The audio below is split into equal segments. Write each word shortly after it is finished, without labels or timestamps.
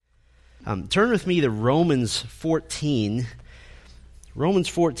Turn with me to Romans 14. Romans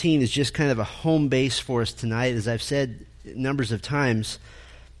 14 is just kind of a home base for us tonight. As I've said numbers of times,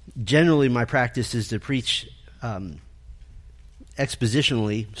 generally my practice is to preach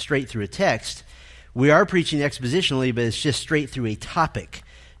expositionally, straight through a text. We are preaching expositionally, but it's just straight through a topic,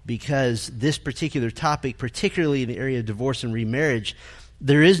 because this particular topic, particularly in the area of divorce and remarriage,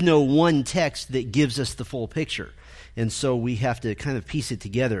 there is no one text that gives us the full picture. And so we have to kind of piece it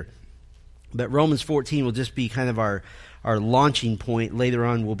together. But Romans 14 will just be kind of our launching point. Later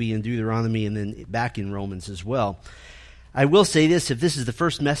on we'll be in Deuteronomy and then back in Romans as well. I will say this, if this is the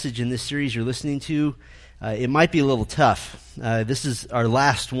first message in this series you're listening to, it might be a little tough. This is our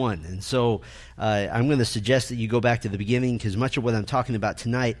last one. And so I'm going to suggest that you go back to the beginning, because much of what I'm talking about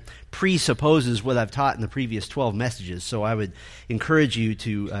tonight presupposes what I've taught in the previous 12 messages. So I would encourage you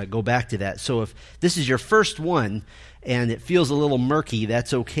to go back to that. So if this is your first one and it feels a little murky,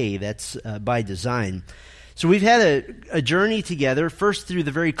 that's okay. That's by design. So we've had a journey together, first through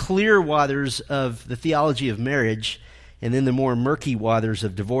the very clear waters of the theology of marriage, and then the more murky waters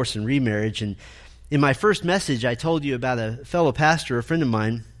of divorce and remarriage. And in my first message, I told you about a fellow pastor, a friend of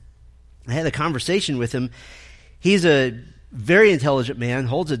mine. I had a conversation with him. He's a very intelligent man,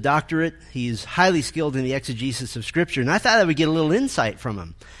 holds a doctorate. He's highly skilled in the exegesis of Scripture, and I thought I would get a little insight from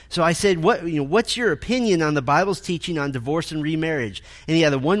him. So I said, what's your opinion on the Bible's teaching on divorce and remarriage? And he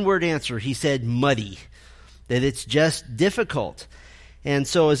had a one-word answer. He said, muddy, that it's just difficult. And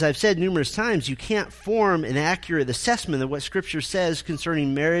so, as I've said numerous times, you can't form an accurate assessment of what Scripture says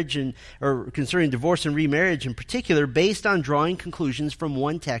concerning marriage or concerning divorce and remarriage in particular based on drawing conclusions from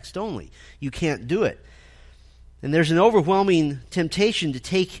one text only. You can't do it. And there's an overwhelming temptation to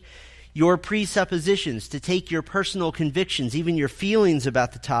take your presuppositions, to take your personal convictions, even your feelings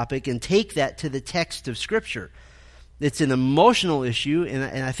about the topic, and take that to the text of Scripture. It's an emotional issue,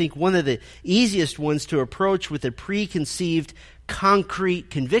 and I think one of the easiest ones to approach with a preconceived,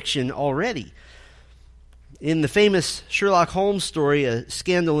 concrete conviction already. In the famous Sherlock Holmes story, A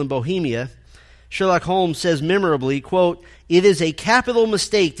Scandal in Bohemia, Sherlock Holmes says memorably, quote, "It is a capital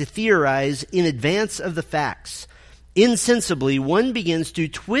mistake to theorize in advance of the facts. Insensibly, one begins to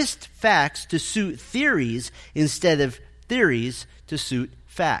twist facts to suit theories instead of theories to suit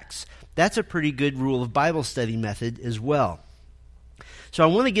facts." That's a pretty good rule of Bible study method as well. So I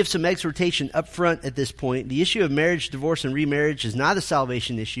want to give some exhortation up front at this point. The issue of marriage, divorce, and remarriage is not a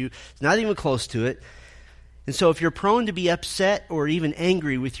salvation issue. It's not even close to it. And so if you're prone to be upset or even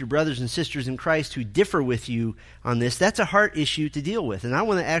angry with your brothers and sisters in Christ who differ with you on this, that's a heart issue to deal with. And I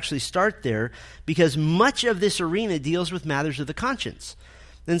want to actually start there, because much of this arena deals with matters of the conscience.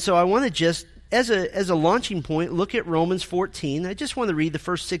 And so I want to just, as a launching point, look at Romans 14. I just want to read the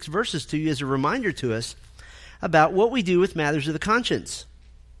first 6 verses to you as a reminder to us about what we do with matters of the conscience.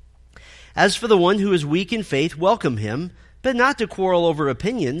 "As for the one who is weak in faith, welcome him, but not to quarrel over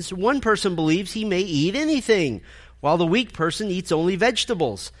opinions. One person believes he may eat anything, while the weak person eats only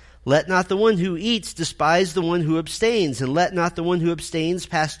vegetables. Let not the one who eats despise the one who abstains, and let not the one who abstains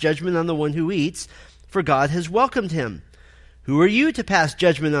pass judgment on the one who eats, for God has welcomed him. Who are you to pass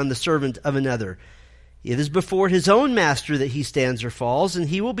judgment on the servant of another? It is before his own master that he stands or falls, and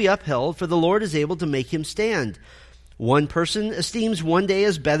he will be upheld, for the Lord is able to make him stand. One person esteems one day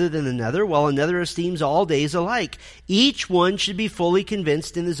as better than another, while another esteems all days alike. Each one should be fully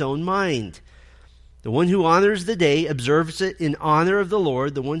convinced in his own mind. The one who honors the day observes it in honor of the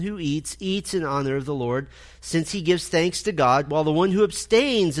Lord. The one who eats in honor of the Lord, since he gives thanks to God, while the one who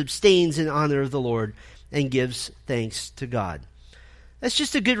abstains in honor of the Lord and gives thanks to God." That's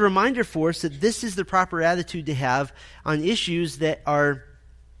just a good reminder for us that this is the proper attitude to have on issues that are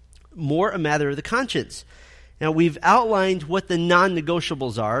more a matter of the conscience. Now, we've outlined what the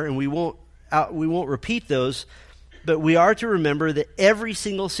non-negotiables are, and we won't repeat those, but we are to remember that every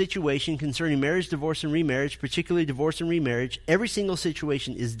single situation concerning marriage, divorce, and remarriage, particularly divorce and remarriage, every single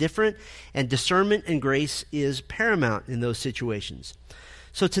situation is different, and discernment and grace is paramount in those situations.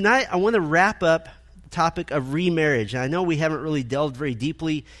 So tonight, I want to wrap up topic of remarriage. I know we haven't really delved very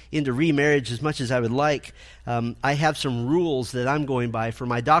deeply into remarriage as much as I would like. I have some rules that I'm going by for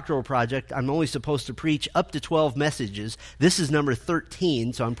my doctoral project. I'm only supposed to preach up to 12 messages. This is number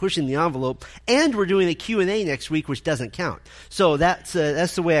 13, so I'm pushing the envelope. And we're doing a Q&A next week, which doesn't count. So that's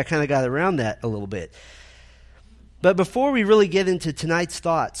the way I kind of got around that a little bit. But before we really get into tonight's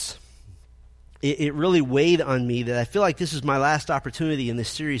thoughts, it really weighed on me that I feel like this is my last opportunity in this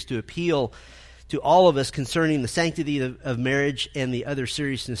series to appeal to all of us concerning the sanctity of marriage and the utter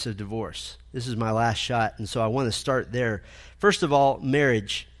seriousness of divorce. This is my last shot, and so I want to start there. First of all,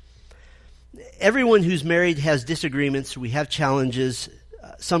 marriage. Everyone who's married has disagreements. We have challenges.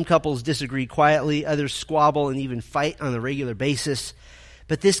 Some couples disagree quietly, others squabble and even fight on a regular basis.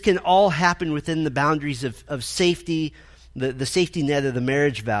 But this can all happen within the boundaries of safety, the safety net of the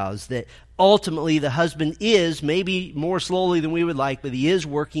marriage vows, that ultimately the husband is, maybe more slowly than we would like, but he is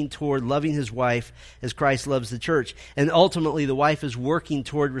working toward loving his wife as Christ loves the church. And ultimately the wife is working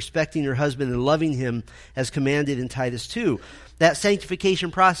toward respecting her husband and loving him as commanded in Titus 2. That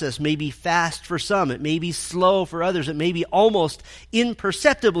sanctification process may be fast for some. It may be slow for others. It may be almost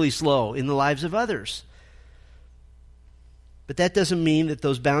imperceptibly slow in the lives of others. But that doesn't mean that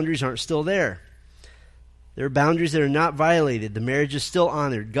those boundaries aren't still there. There are boundaries that are not violated. The marriage is still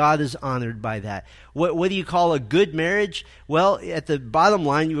honored. God is honored by that. What do you call a good marriage? Well, at the bottom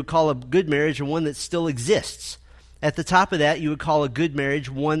line, you would call a good marriage one that still exists. At the top of that, you would call a good marriage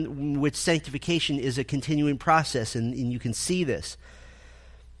one in which sanctification is a continuing process, and you can see this.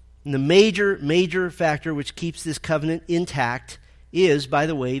 And the major factor which keeps this covenant intact is, by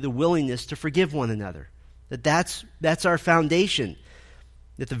the way, the willingness to forgive one another. That's our foundation.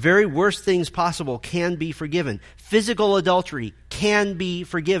 That the very worst things possible can be forgiven. Physical adultery can be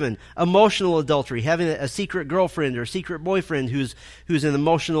forgiven. Emotional adultery, having a secret girlfriend or a secret boyfriend who's an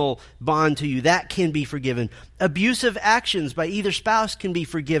emotional bond to you, that can be forgiven. Abusive actions by either spouse can be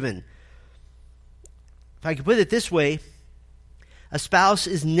forgiven. If I could put it this way, a spouse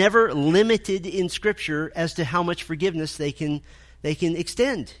is never limited in Scripture as to how much forgiveness they can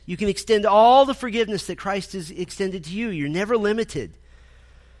extend. You can extend all the forgiveness that Christ has extended to you. You're never limited.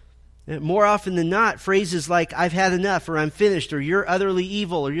 More often than not, phrases like, I've had enough, or I'm finished, or you're utterly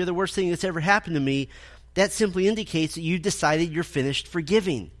evil, or you're the worst thing that's ever happened to me, that simply indicates that you've decided you're finished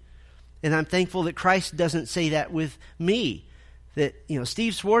forgiving. And I'm thankful that Christ doesn't say that with me. That,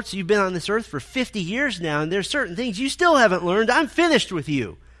 Steve Swartz, you've been on this earth for 50 years now, and there's certain things you still haven't learned. I'm finished with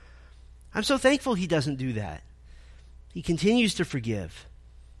you. I'm so thankful he doesn't do that. He continues to forgive.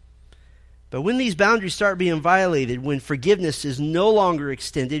 But when these boundaries start being violated, when forgiveness is no longer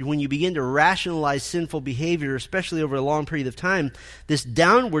extended, when you begin to rationalize sinful behavior, especially over a long period of time, this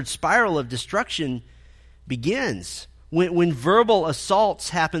downward spiral of destruction begins. When verbal assaults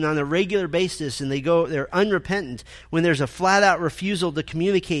happen on a regular basis and they're unrepentant, when there's a flat-out refusal to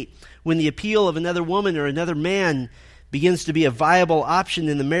communicate, when the appeal of another woman or another man begins to be a viable option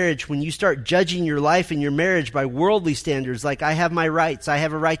in the marriage, when you start judging your life and your marriage by worldly standards, like I have my rights, I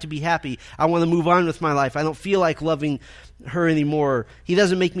have a right to be happy, I want to move on with my life, I don't feel like loving her anymore, he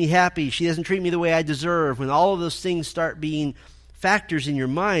doesn't make me happy, she doesn't treat me the way I deserve, when all of those things start being factors in your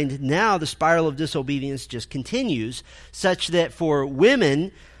mind, now the spiral of disobedience just continues, such that for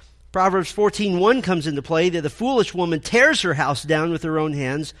women, Proverbs 14:1 comes into play, that the foolish woman tears her house down with her own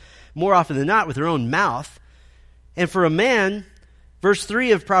hands, more often than not with her own mouth. And for a man, verse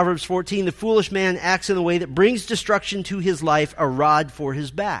 3 of Proverbs 14, the foolish man acts in a way that brings destruction to his life, a rod for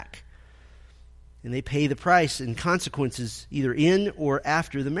his back. And they pay the price and consequences either in or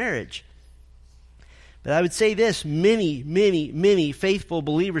after the marriage. But I would say this, many faithful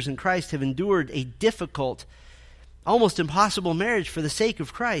believers in Christ have endured a difficult, almost impossible marriage for the sake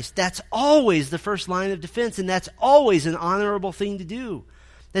of Christ. That's always the first line of defense, and that's always an honorable thing to do.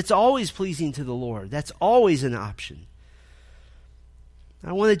 That's always pleasing to the Lord. That's always an option.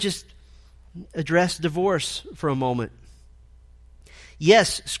 I want to just address divorce for a moment.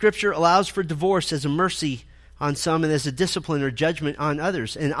 Yes, Scripture allows for divorce as a mercy on some and as a discipline or judgment on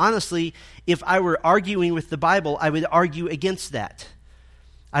others. And honestly, if I were arguing with the Bible, I would argue against that.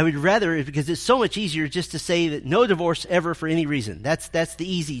 I would rather, because it's so much easier just to say that no divorce ever for any reason. That's the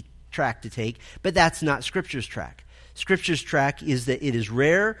easy track to take, but that's not Scripture's track. Scripture's track is that it is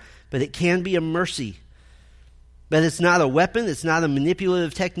rare, but it can be a mercy. But it's not a weapon. It's not a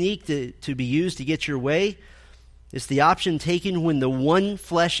manipulative technique to be used to get your way. It's the option taken when the one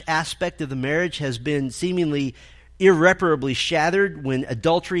flesh aspect of the marriage has been seemingly irreparably shattered, when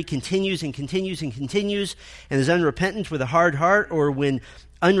adultery continues and continues and continues and is unrepentant with a hard heart, or when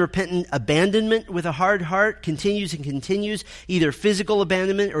unrepentant abandonment with a hard heart continues and continues, either physical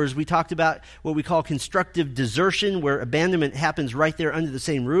abandonment or, as we talked about, what we call constructive desertion, where abandonment happens right there under the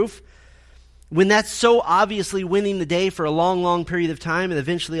same roof. When that's so obviously winning the day for a long period of time and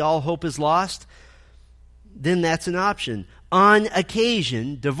eventually all hope is lost, then that's an option. On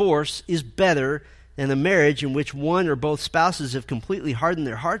occasion, divorce is better than a marriage in which one or both spouses have completely hardened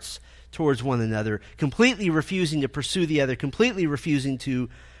their hearts towards one another, completely refusing to pursue the other, completely refusing to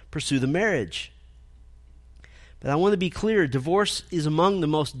pursue the marriage. But I want to be clear, divorce is among the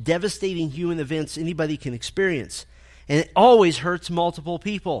most devastating human events anybody can experience. And it always hurts multiple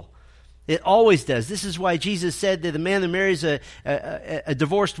people. It always does. This is why Jesus said that a man that marries a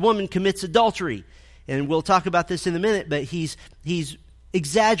divorced woman commits adultery. And we'll talk about this in a minute, but he's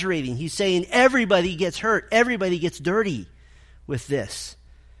exaggerating. He's saying everybody gets hurt, everybody gets dirty with this.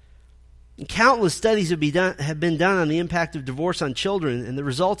 And countless studies have been done on the impact of divorce on children, and the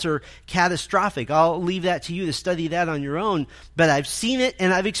results are catastrophic. I'll leave that to you to study that on your own, but I've seen it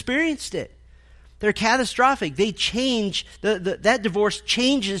and I've experienced it. They're catastrophic. They change, that divorce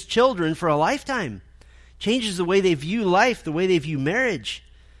changes children for a lifetime. Changes the way they view life, the way they view marriage.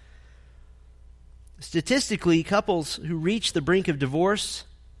 Statistically, couples who reach the brink of divorce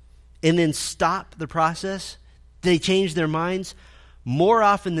and then stop the process, they change their minds. More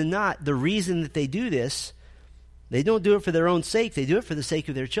often than not, the reason that they do this, they don't do it for their own sake. They do it for the sake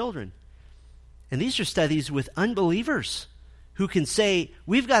of their children. And these are studies with unbelievers who can say,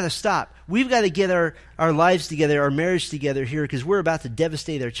 we've got to stop. We've got to get our lives together, our marriage together here, because we're about to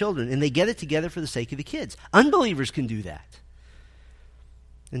devastate our children. And they get it together for the sake of the kids. Unbelievers can do that.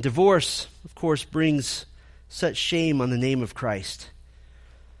 And divorce, of course, brings such shame on the name of Christ.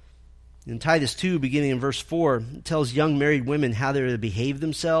 In Titus 2, beginning in verse 4, it tells young married women how they're to behave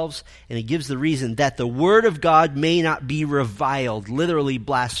themselves, and it gives the reason that the word of God may not be reviled, literally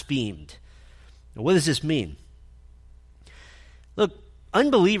blasphemed. Now, what does this mean? Look,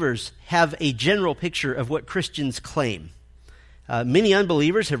 unbelievers have a general picture of what Christians claim. Many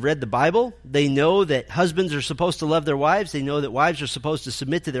unbelievers have read the Bible. They know that husbands are supposed to love their wives. They know that wives are supposed to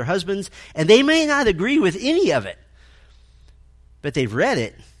submit to their husbands, and they may not agree with any of it. But they've read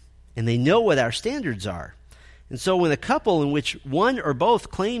it, and they know what our standards are. And so when a couple in which one or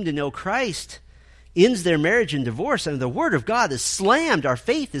both claim to know Christ ends their marriage in divorce, and the Word of God is slammed, our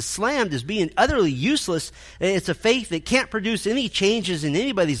faith is slammed as being utterly useless, it's a faith that can't produce any changes in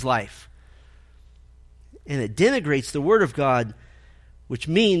anybody's life. And it denigrates the Word of God, which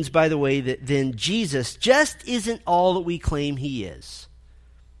means, by the way, that then Jesus just isn't all that we claim He is.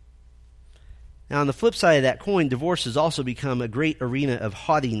 Now, on the flip side of that coin, divorce has also become a great arena of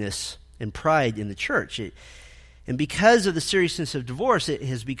haughtiness and pride in the church. And because of the seriousness of divorce, it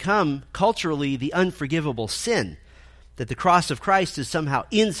has become culturally the unforgivable sin, that the cross of Christ is somehow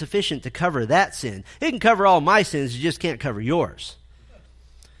insufficient to cover that sin. It can cover all my sins, you just can't cover yours.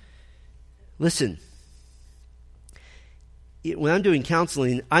 Listen, when I'm doing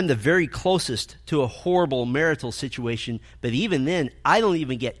counseling, I'm the very closest to a horrible marital situation, but even then, I don't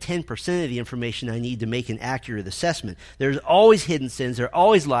even get 10% of the information I need to make an accurate assessment. There's always hidden sins, there are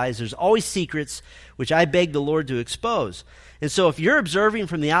always lies, there's always secrets, which I beg the Lord to expose. And so if you're observing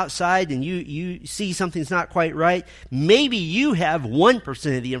from the outside and you see something's not quite right, maybe you have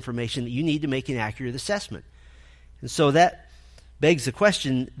 1% of the information that you need to make an accurate assessment. And so that begs the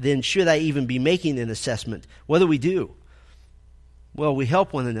question, then should I even be making an assessment? What do we do? Well, we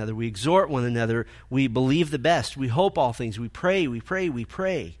help one another, we exhort one another, we believe the best, we hope all things, we pray.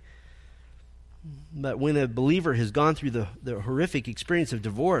 But when a believer has gone through the horrific experience of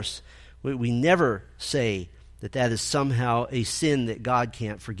divorce, we never say that is somehow a sin that God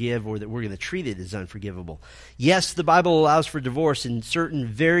can't forgive or that we're going to treat it as unforgivable. Yes, the Bible allows for divorce in certain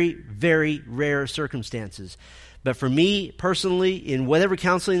very, very rare circumstances. But for me, personally, in whatever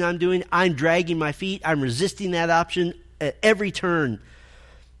counseling I'm doing, I'm dragging my feet, I'm resisting that option at every turn,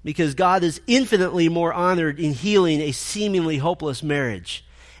 because God is infinitely more honored in healing a seemingly hopeless marriage.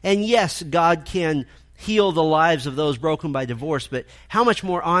 And yes, God can heal the lives of those broken by divorce, but how much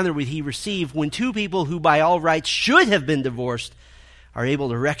more honor would He receive when two people who by all rights should have been divorced are able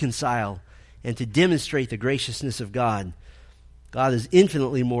to reconcile and to demonstrate the graciousness of God? God is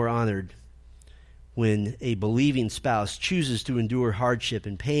infinitely more honored when a believing spouse chooses to endure hardship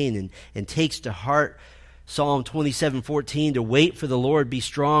and pain and takes to heart Psalm 27:14, to wait for the Lord, be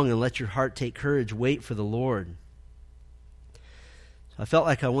strong, and let your heart take courage. Wait for the Lord. So I felt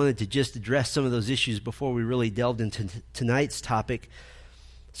like I wanted to just address some of those issues before we really delved into tonight's topic.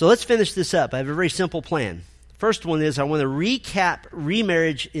 So let's finish this up. I have a very simple plan. First one is I want to recap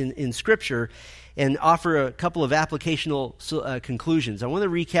remarriage in Scripture and offer a couple of applicational conclusions. I want to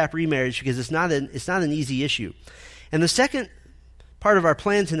recap remarriage because it's not an easy issue. And the second part of our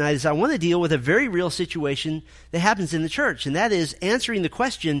plan tonight is I want to deal with a very real situation that happens in the church, and that is answering the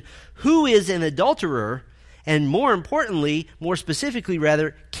question, who is an adulterer? And more importantly, more specifically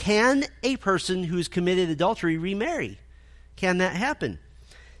rather, can a person who's committed adultery remarry? Can that happen?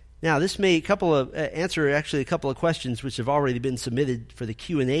 Now, this may answer a couple of questions which have already been submitted for the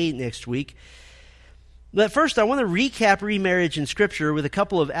Q&A next week. But first, I want to recap remarriage in Scripture with a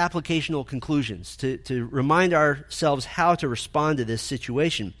couple of applicational conclusions to remind ourselves how to respond to this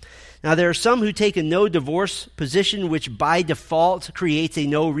situation. Now, there are some who take a no divorce position, which by default creates a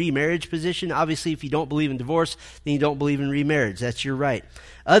no remarriage position. Obviously, if you don't believe in divorce, then you don't believe in remarriage. That's your right.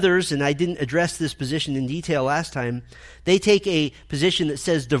 Others, and I didn't address this position in detail last time, they take a position that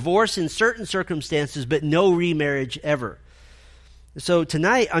says divorce in certain circumstances, but no remarriage ever. So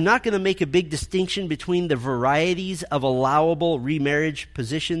tonight, I'm not going to make a big distinction between the varieties of allowable remarriage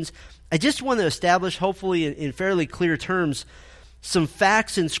positions. I just want to establish, hopefully in fairly clear terms, some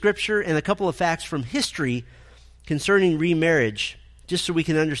facts in Scripture and a couple of facts from history concerning remarriage, just so we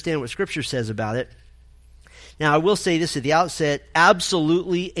can understand what Scripture says about it. Now, I will say this at the outset,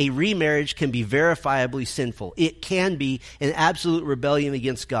 absolutely a remarriage can be verifiably sinful. It can be an absolute rebellion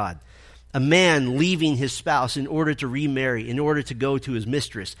against God. A man leaving his spouse in order to remarry, in order to go to his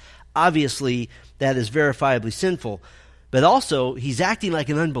mistress. Obviously, that is verifiably sinful. But also, he's acting like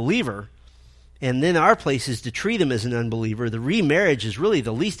an unbeliever, and then our place is to treat him as an unbeliever. The remarriage is really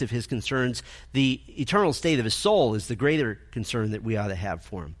the least of his concerns. The eternal state of his soul is the greater concern that we ought to have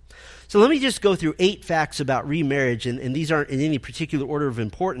for him. So let me just go through 8 facts about remarriage, and these aren't in any particular order of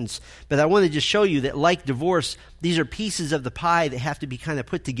importance, but I want to just show you that like divorce, these are pieces of the pie that have to be kind of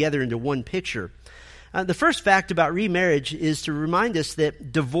put together into one picture. The first fact about remarriage is to remind us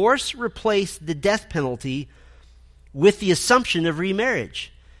that divorce replaced the death penalty with the assumption of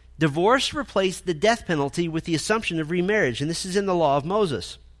remarriage. Divorce replaced the death penalty with the assumption of remarriage, and this is in the law of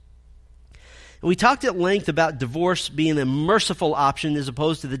Moses. And we talked at length about divorce being a merciful option as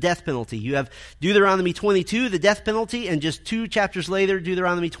opposed to the death penalty. You have Deuteronomy 22, the death penalty, and just 2 chapters later,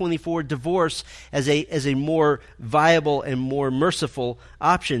 Deuteronomy 24, divorce as a more viable and more merciful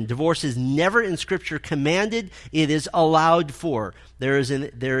option. Divorce is never in Scripture commanded. It is allowed for. There is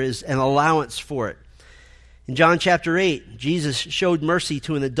an allowance for it. In John chapter 8, Jesus showed mercy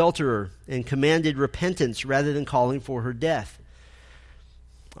to an adulterer and commanded repentance rather than calling for her death.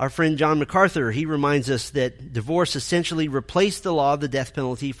 Our friend John MacArthur, he reminds us that divorce essentially replaced the law of the death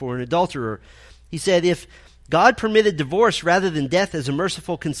penalty for an adulterer. He said, if God permitted divorce rather than death as a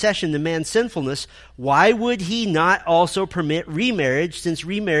merciful concession to man's sinfulness, why would he not also permit remarriage, since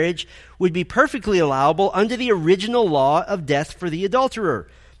remarriage would be perfectly allowable under the original law of death for the adulterer?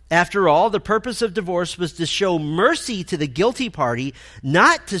 After all, the purpose of divorce was to show mercy to the guilty party,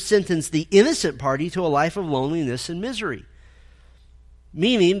 not to sentence the innocent party to a life of loneliness and misery.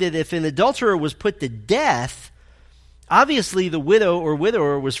 Meaning that if an adulterer was put to death, obviously the widow or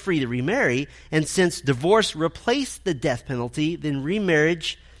widower was free to remarry, and since divorce replaced the death penalty, then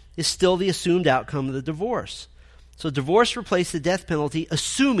remarriage is still the assumed outcome of the divorce. So divorce replaced the death penalty,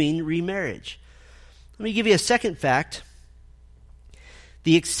 assuming remarriage. Let me give you a second fact.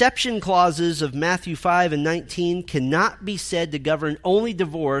 The exception clauses of Matthew 5 and 19 cannot be said to govern only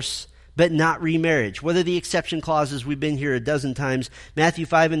divorce but not remarriage. What are the exception clauses? We've been here a dozen times. Matthew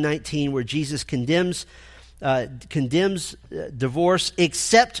 5 and 19, where Jesus condemns divorce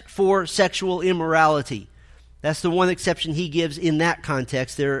except for sexual immorality. That's the one exception he gives in that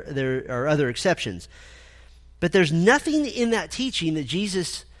context. There are other exceptions. But there's nothing in that teaching that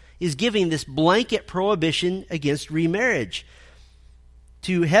Jesus is giving this blanket prohibition against remarriage.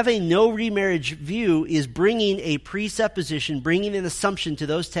 To have a no remarriage view is bringing a presupposition, bringing an assumption to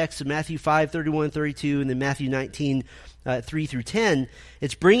those texts of Matthew 5, 31, 32, and then Matthew 19, 3 through 10.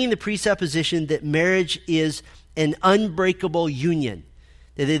 It's bringing the presupposition that marriage is an unbreakable union,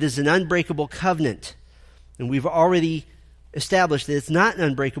 that it is an unbreakable covenant. And we've already established that it's not an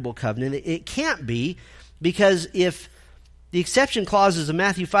unbreakable covenant. It can't be, because if the exception clauses of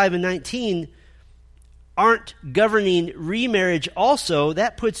Matthew 5 and 19 aren't governing remarriage also,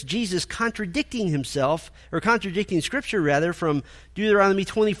 that puts Jesus contradicting himself, or contradicting Scripture rather, from Deuteronomy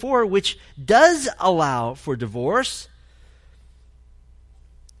 24, which does allow for divorce.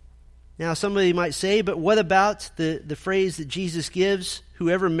 Now somebody might say, but what about the phrase that Jesus gives,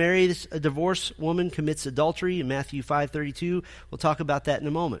 whoever marries a divorced woman commits adultery, in Matthew 5:32? We'll talk about that in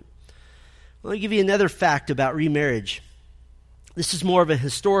a moment. Let me give you another fact about remarriage. This is more of a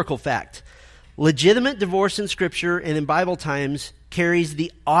historical fact. Legitimate divorce in Scripture and in Bible times carries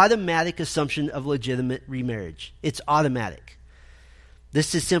the automatic assumption of legitimate remarriage. It's automatic.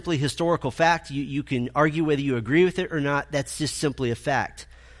 This is simply historical fact. You can argue whether you agree with it or not. That's just simply a fact.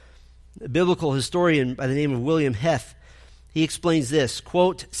 A biblical historian by the name of William Heth, he explains this,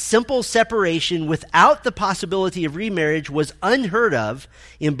 quote, simple separation without the possibility of remarriage was unheard of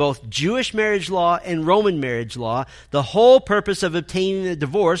in both Jewish marriage law and Roman marriage law. The whole purpose of obtaining a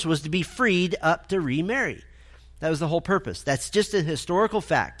divorce was to be freed up to remarry. That was the whole purpose. That's just a historical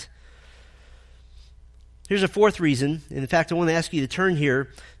fact. Here's a fourth reason. In fact, I want to ask you to turn here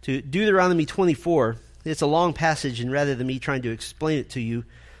to Deuteronomy 24. It's a long passage, and rather than me trying to explain it to you,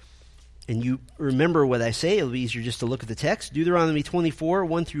 and you remember what I say, it'll be easier just to look at the text. Deuteronomy 24,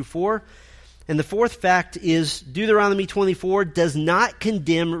 1 through 4. And the fourth fact is Deuteronomy 24 does not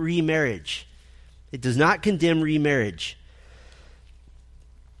condemn remarriage. It does not condemn remarriage.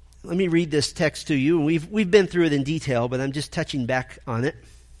 Let me read this text to you. We've been through it in detail, but I'm just touching back on it.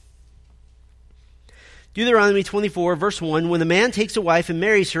 Deuteronomy 24, verse 1, when a man takes a wife and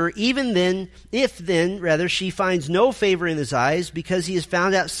marries her, even then, if then, she finds no favor in his eyes, because he has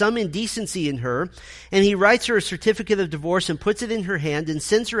found out some indecency in her, and he writes her a certificate of divorce and puts it in her hand and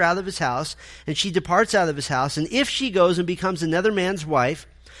sends her out of his house, and she departs out of his house, and if she goes and becomes another man's wife,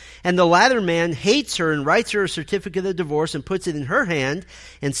 and the latter man hates her and writes her a certificate of divorce and puts it in her hand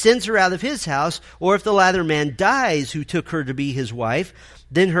and sends her out of his house, or if the latter man dies who took her to be his wife,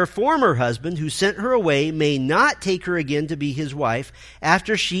 then her former husband who sent her away may not take her again to be his wife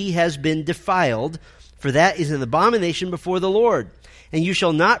after she has been defiled, for that is an abomination before the Lord. And you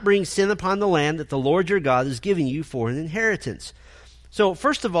shall not bring sin upon the land that the Lord your God is giving you for an inheritance. So,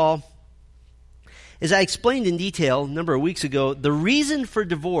 first of all, as I explained in detail a number of weeks ago, the reason for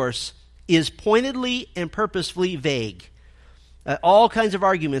divorce is pointedly and purposefully vague. All kinds of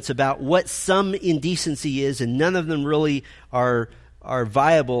arguments about what some indecency is, and none of them really are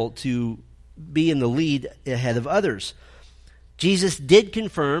viable to be in the lead ahead of others. Jesus did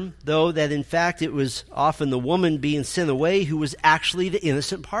confirm, though, that in fact it was often the woman being sent away who was actually the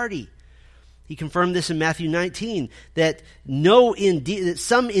innocent party. He confirmed this in Matthew 19, that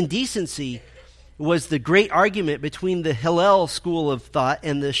some indecency was the great argument between the Hillel school of thought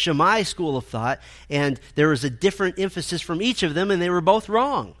and the Shammai school of thought, and there was a different emphasis from each of them, and they were both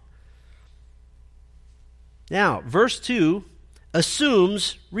wrong. Now, verse 2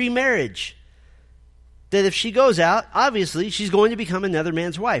 assumes remarriage. That if she goes out, obviously she's going to become another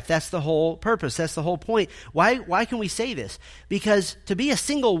man's wife. That's the whole purpose. That's the whole point. Why can we say this? Because to be a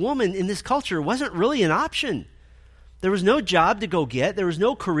single woman in this culture wasn't really an option. There was no job to go get. There was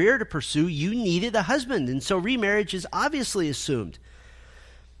no career to pursue. You needed a husband. And so remarriage is obviously assumed.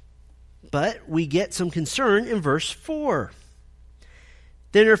 But we get some concern in verse 4.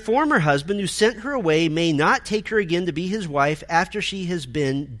 Then her former husband who sent her away may not take her again to be his wife after she has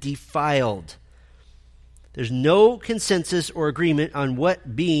been defiled. There's no consensus or agreement on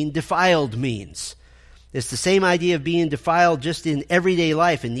what being defiled means. It's the same idea of being defiled just in everyday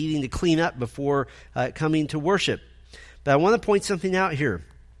life and needing to clean up before coming to worship. But I want to point something out here,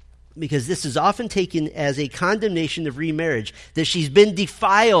 because this is often taken as a condemnation of remarriage, that she's been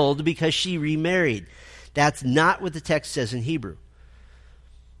defiled because she remarried. That's not what the text says in Hebrew.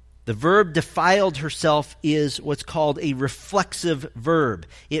 The verb defiled herself is what's called a reflexive verb.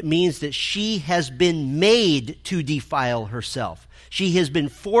 It means that she has been made to defile herself. She has been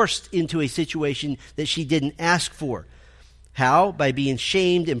forced into a situation that she didn't ask for. How? By being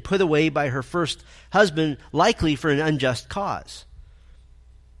shamed and put away by her first husband, likely for an unjust cause.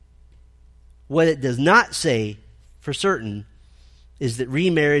 What it does not say for certain is that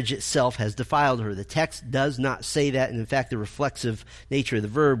remarriage itself has defiled her. The text does not say that, and in fact the reflexive nature of the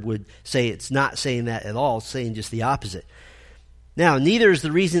verb would say it's not saying that at all, it's saying just the opposite. Now, neither is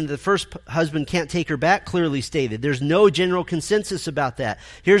the reason that the first husband can't take her back clearly stated. There's no general consensus about that.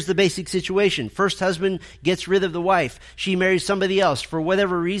 Here's the basic situation. First husband gets rid of the wife. She marries somebody else. For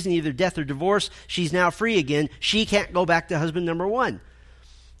whatever reason, either death or divorce, she's now free again. She can't go back to husband number one.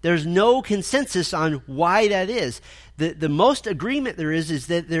 There's no consensus on why that is. The most agreement there is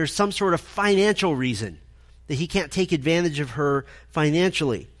that there's some sort of financial reason that he can't take advantage of her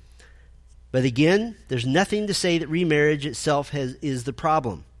financially. But again, there's nothing to say that remarriage itself is the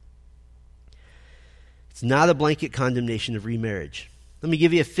problem. It's not a blanket condemnation of remarriage. Let me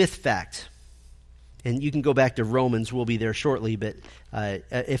give you a fifth fact. And you can go back to Romans. We'll be there shortly. But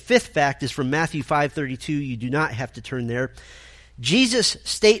a fifth fact is from Matthew 5:32. You do not have to turn there. Jesus'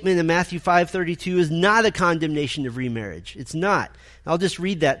 statement in Matthew 5:32 is not a condemnation of remarriage. It's not. I'll just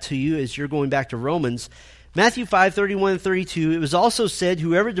read that to you as you're going back to Romans. Matthew 5:31 and 32, it was also said,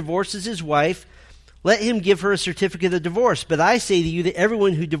 whoever divorces his wife, let him give her a certificate of divorce. But I say to you that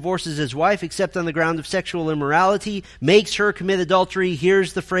everyone who divorces his wife, except on the ground of sexual immorality, makes her commit adultery.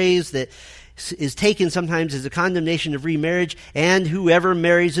 Here's the phrase that is taken sometimes as a condemnation of remarriage, and whoever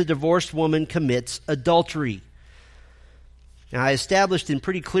marries a divorced woman commits adultery. Now, I established in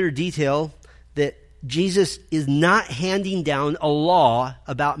pretty clear detail that Jesus is not handing down a law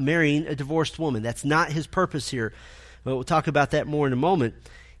about marrying a divorced woman. That's not his purpose here. But we'll talk about that more in a moment.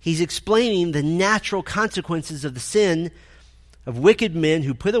 He's explaining the natural consequences of the sin of wicked men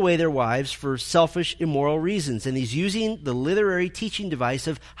who put away their wives for selfish, immoral reasons. And he's using the literary teaching device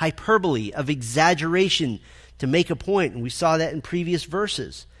of hyperbole, of exaggeration, to make a point. And we saw that in previous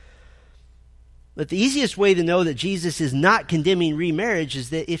verses. But the easiest way to know that Jesus is not condemning remarriage is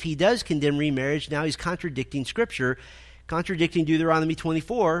that if he does condemn remarriage, now he's contradicting Scripture, contradicting Deuteronomy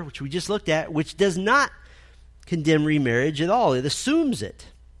 24, which we just looked at, which does not condemn remarriage at all. It assumes it.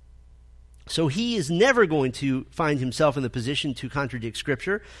 So he is never going to find himself in the position to contradict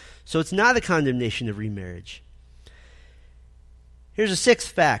Scripture. So it's not a condemnation of remarriage. Here's a sixth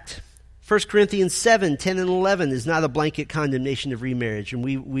fact. 1 Corinthians 7, 10 and 11 is not a blanket condemnation of remarriage. And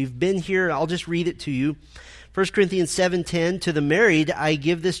we've been here, I'll just read it to you. 1 Corinthians 7:10, to the married I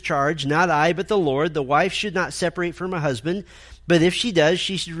give this charge, not I, but the Lord. The wife should not separate from her husband, but if she does,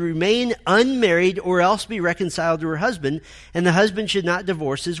 she should remain unmarried or else be reconciled to her husband, and the husband should not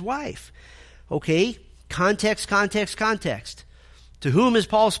divorce his wife. Okay, context. To whom is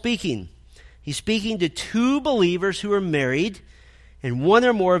Paul speaking? He's speaking to two believers who are married, and one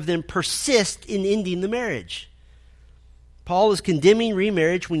or more of them persist in ending the marriage. Paul is condemning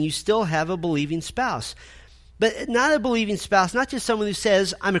remarriage when you still have a believing spouse. But not a believing spouse, not just someone who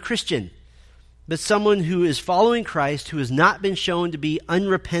says, I'm a Christian, but someone who is following Christ, who has not been shown to be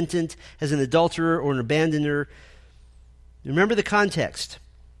unrepentant as an adulterer or an abandoner. Remember the context.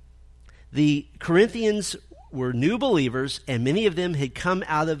 The Corinthians were new believers, and many of them had come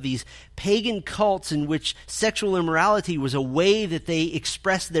out of these pagan cults in which sexual immorality was a way that they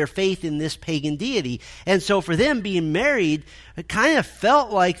expressed their faith in this pagan deity. And so for them, being married, it kind of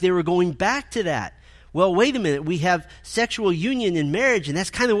felt like they were going back to that. Well, wait a minute, we have sexual union in marriage, and that's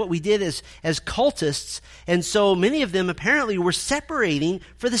kind of what we did as cultists. And so many of them apparently were separating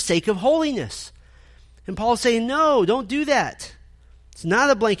for the sake of holiness. And Paul's saying, no, don't do that. It's not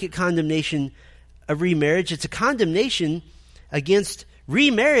a blanket condemnation of remarriage. It's a condemnation against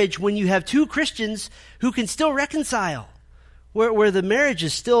remarriage when you have two Christians who can still reconcile, where the marriage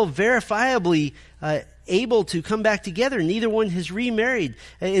is still verifiably able to come back together. Neither one has remarried.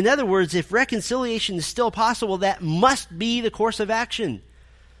 In other words, if reconciliation is still possible, that must be the course of action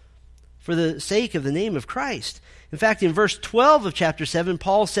for the sake of the name of Christ. In fact, in verse 12 of chapter 7,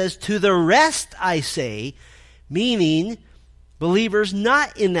 Paul says, to the rest I say, meaning believers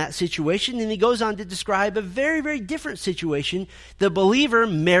not in that situation. And he goes on to describe a very, very different situation, the believer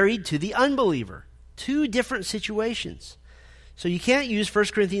married to the unbeliever. Two different situations. So you can't use 1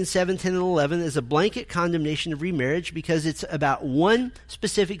 Corinthians 7, 10, and 11 as a blanket condemnation of remarriage because it's about one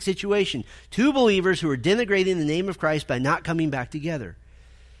specific situation. Two believers who are denigrating the name of Christ by not coming back together.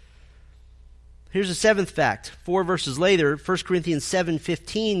 Here's a seventh fact. 4 verses later, 1 Corinthians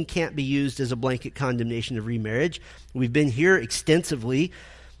 7:15 can't be used as a blanket condemnation of remarriage. We've been here extensively.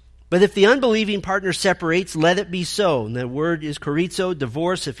 But if the unbelieving partner separates, let it be so. And the word is chorizo,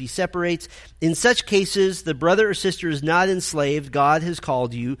 divorce, if he separates. In such cases, the brother or sister is not enslaved. God has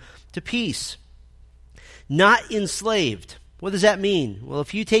called you to peace. Not enslaved. What does that mean? Well,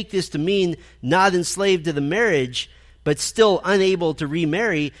 if you take this to mean not enslaved to the marriage, but still unable to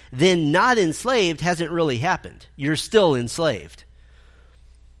remarry, then not enslaved hasn't really happened. You're still enslaved.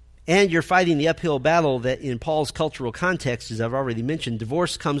 And you're fighting the uphill battle that in Paul's cultural context, as I've already mentioned,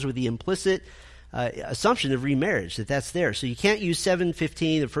 divorce comes with the implicit assumption of remarriage, that's there. So you can't use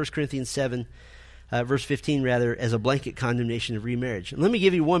 7:15 of 1 Corinthians 7, verse 15 rather, as a blanket condemnation of remarriage. And let me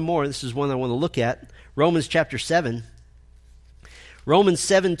give you one more. This is one I want to look at. Romans chapter 7. Romans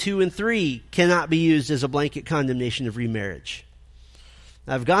 7, 2 and 3 cannot be used as a blanket condemnation of remarriage.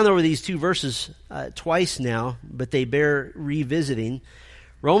 I've gone over these two verses twice now, but they bear revisiting.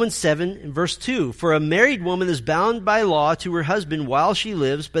 Romans 7, verse 2, for a married woman is bound by law to her husband while she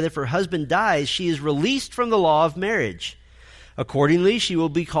lives, but if her husband dies, she is released from the law of marriage. Accordingly, she will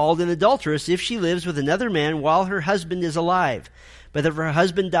be called an adulteress if she lives with another man while her husband is alive. But if her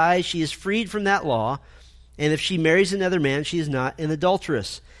husband dies, she is freed from that law, and if she marries another man, she is not an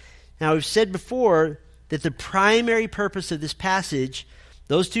adulteress. Now, we've said before that the primary purpose of this passage,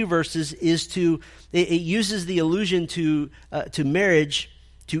 those two verses, is it uses the allusion to marriage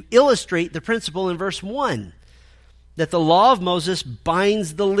to illustrate the principle in verse 1, that the law of Moses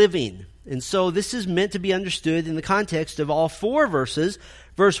binds the living. And so this is meant to be understood in the context of all four verses.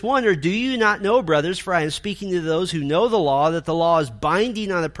 Verse 1, or do you not know, brothers, for I am speaking to those who know the law, that the law is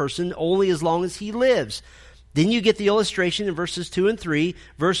binding on a person only as long as he lives. Then you get the illustration in verses 2 and 3.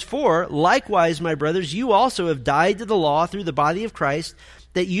 Verse 4, likewise, my brothers, you also have died to the law through the body of Christ,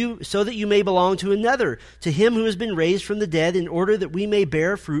 so that you may belong to another, to him who has been raised from the dead, in order that we may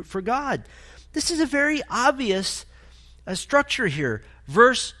bear fruit for God. This is a very obvious structure here.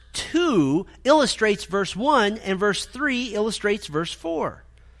 Verse 2 illustrates verse 1, and verse 3 illustrates verse 4.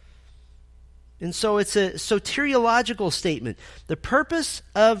 And so it's a soteriological statement. The purpose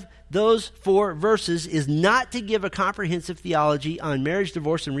of those 4 verses is not to give a comprehensive theology on marriage,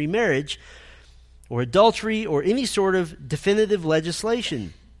 divorce, and remarriage, or adultery, or any sort of definitive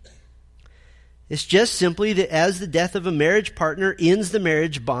legislation. It's just simply that as the death of a marriage partner ends the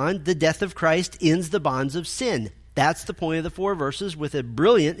marriage bond, the death of Christ ends the bonds of sin. That's the point of the 4 verses, with a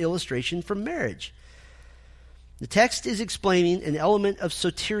brilliant illustration from marriage. The text is explaining an element of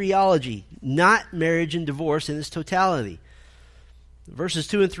soteriology, not marriage and divorce in its totality. Verses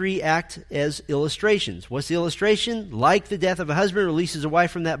 2 and 3 act as illustrations. What's the illustration? Like the death of a husband releases a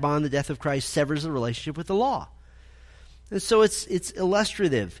wife from that bond, the death of Christ severs the relationship with the law. And so it's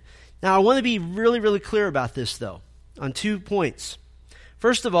illustrative. Now, I want to be really, really clear about this, though, on 2 points.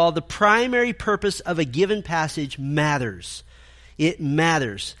 First of all, the primary purpose of a given passage matters. It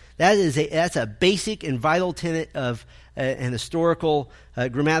matters. That's a basic and vital tenet of an historical,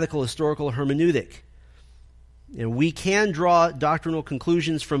 grammatical historical hermeneutic. And we can draw doctrinal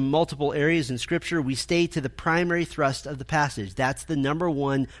conclusions from multiple areas in Scripture. We stay to the primary thrust of the passage. That's the number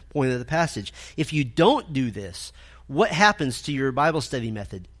 1 point of the passage. If you don't do this, what happens to your Bible study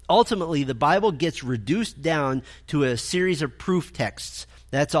method? Ultimately, the Bible gets reduced down to a series of proof texts.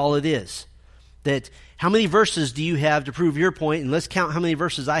 That's all it is. That how many verses do you have to prove your point? And let's count how many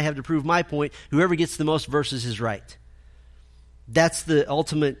verses I have to prove my point. Whoever gets the most verses is right. That's the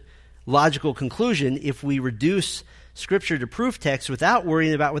ultimate logical conclusion if we reduce Scripture to proof text without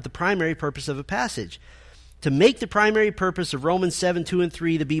worrying about what the primary purpose of a passage. To make the primary purpose of Romans 7, 2 and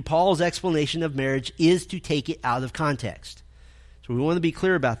 3 to be Paul's explanation of marriage is to take it out of context. So we want to be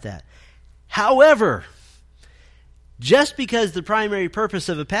clear about that. However, just because the primary purpose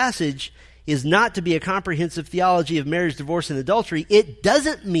of a passage is not to be a comprehensive theology of marriage, divorce, and adultery, it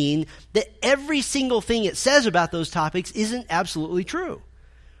doesn't mean that every single thing it says about those topics isn't absolutely true.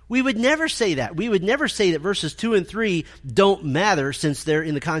 We would never say that. We would never say that verses 2 and 3 don't matter since they're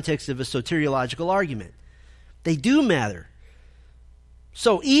in the context of a soteriological argument. They do matter.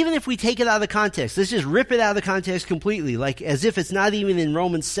 So even if we take it out of the context, let's just rip it out of the context completely, like as if it's not even in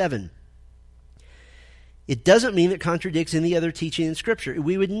Romans 7. It doesn't mean it contradicts any other teaching in Scripture.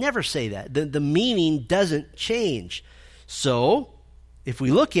 We would never say that. The meaning doesn't change. So, if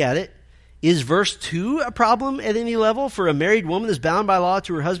we look at it, is verse 2 a problem at any level? For a married woman is bound by law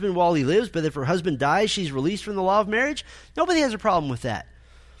to her husband while he lives, but if her husband dies, she's released from the law of marriage? Nobody has a problem with that.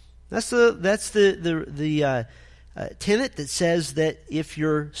 That's the tenet that says that if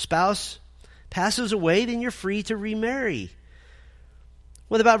your spouse passes away, then you're free to remarry.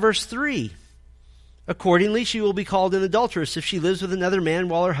 What about verse 3? Accordingly, she will be called an adulteress if she lives with another man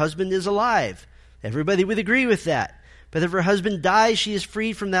while her husband is alive. Everybody would agree with that. But if her husband dies, she is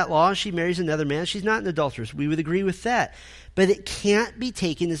freed from that law and she marries another man. She's not an adulteress. We would agree with that. But it can't be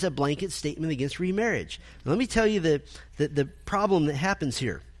taken as a blanket statement against remarriage. Now, let me tell you the problem that happens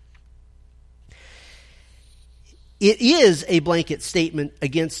here. It is a blanket statement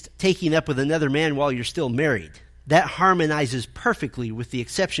against taking up with another man while you're still married. That harmonizes perfectly with the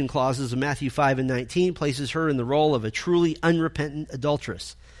exception clauses of Matthew 5 and 19, places her in the role of a truly unrepentant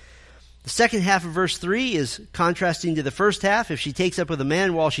adulteress. The second half of verse 3 is contrasting to the first half. If she takes up with a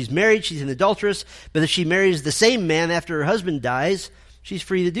man while she's married, she's an adulteress. But if she marries the same man after her husband dies, she's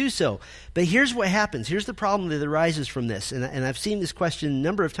free to do so. But here's what happens. Here's the problem that arises from this. And I've seen this question a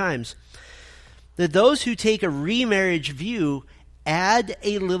number of times. That those who take a remarriage view add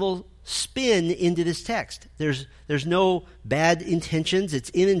a little spin into this text. There's no bad intentions.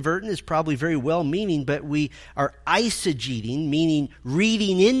 It's inadvertent. It's probably very well-meaning, but we are eisegeting, meaning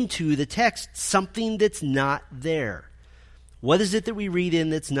reading into the text something that's not there. What is it that we read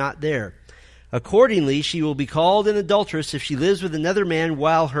in that's not there? Accordingly, she will be called an adulteress if she lives with another man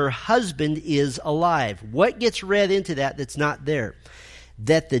while her husband is alive. What gets read into that that's not there?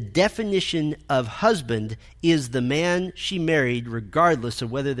 That the definition of husband is the man she married regardless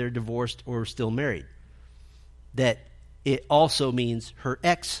of whether they're divorced or still married. That it also means her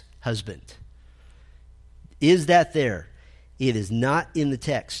ex-husband. Is that there? It is not in the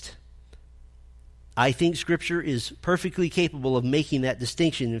text. I think Scripture is perfectly capable of making that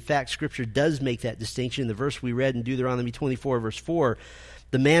distinction. In fact, Scripture does make that distinction. The verse we read in Deuteronomy 24, verse 4,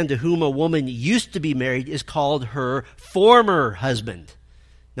 the man to whom a woman used to be married is called her former husband,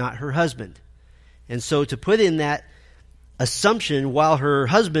 not her husband. And so to put in that assumption while her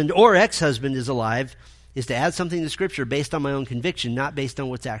husband or ex-husband is alive is to add something to Scripture based on my own conviction, not based on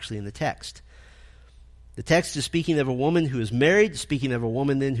what's actually in the text. The text is speaking of a woman who is married, speaking of a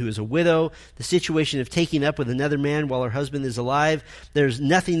woman then who is a widow, the situation of taking up with another man while her husband is alive. There's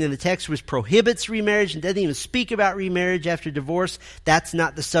nothing in the text which prohibits remarriage and doesn't even speak about remarriage after divorce. That's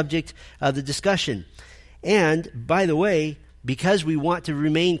not the subject of the discussion. And, by the way, because we want to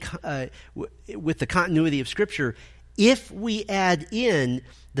remain with the continuity of Scripture, if we add in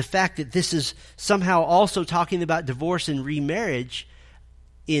the fact that this is somehow also talking about divorce and remarriage,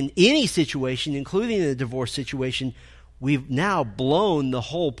 in any situation, including a divorce situation, we've now blown the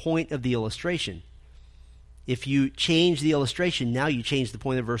whole point of the illustration. If you change the illustration, now you change the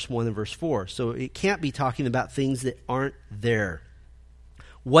point of verse 1 and verse 4. So it can't be talking about things that aren't there.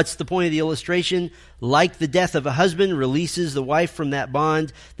 What's the point of the illustration? Like the death of a husband releases the wife from that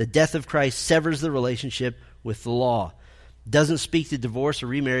bond, the death of Christ severs the relationship with the law. Doesn't speak to divorce or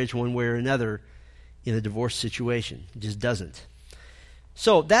remarriage one way or another in a divorce situation. It just doesn't.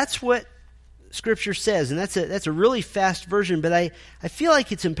 So that's what Scripture says, and that's a really fast version, but I feel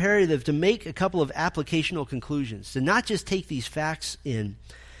like it's imperative to make a couple of applicational conclusions, to not just take these facts in.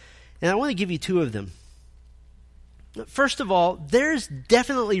 And I want to give you two of them. First of all, there's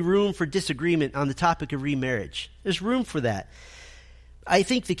definitely room for disagreement on the topic of remarriage. There's room for that. I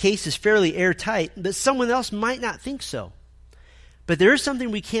think the case is fairly airtight, but someone else might not think so. But there is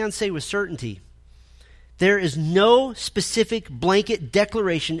something we can say with certainty. There is no specific blanket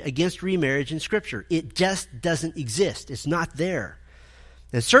declaration against remarriage in Scripture. It just doesn't exist. It's not there.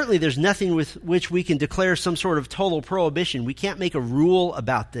 And certainly there's nothing with which we can declare some sort of total prohibition. We can't make a rule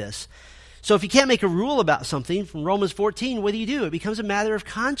about this. So if you can't make a rule about something, from Romans 14, what do? It becomes a matter of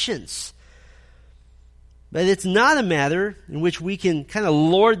conscience. But it's not a matter in which we can kind of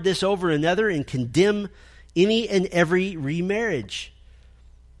lord this over another and condemn any and every remarriage.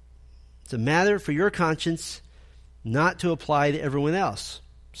 It's a matter for your conscience not to apply to everyone else.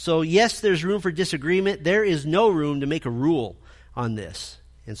 So yes, there's room for disagreement. There is no room to make a rule on this.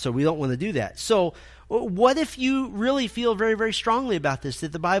 And so we don't want to do that. So what if you really feel very, very strongly about this,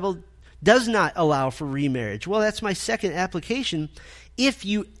 that the Bible does not allow for remarriage? Well, that's my second application. If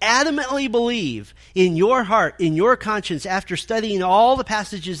you adamantly believe in your heart, in your conscience, after studying all the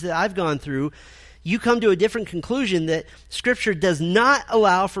passages that I've gone through, you come to a different conclusion that Scripture does not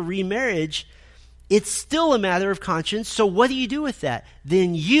allow for remarriage, it's still a matter of conscience. So what do you do with that?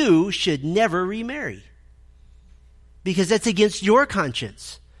 Then you should never remarry, because that's against your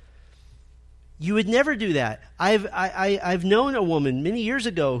conscience. You would never do that. I've known a woman many years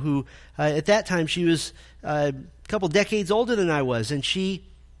ago who, at that time, she was a couple decades older than I was, and she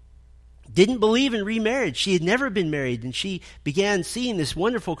didn't believe in remarriage. She had never been married, and she began seeing this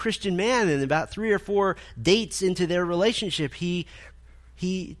wonderful Christian man, and about 3 or 4 dates into their relationship, he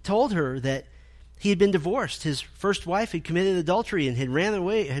told her that he had been divorced. His first wife had committed adultery and had run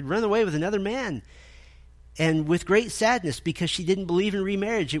away with another man. And with great sadness, because she didn't believe in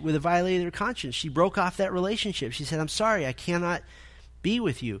remarriage, it would have violated her conscience. She broke off that relationship. She said, "I'm sorry, I cannot be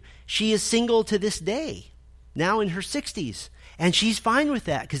with you." She is single to this day, now in her 60s. And she's fine with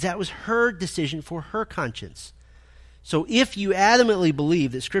that, because that was her decision for her conscience. So if you adamantly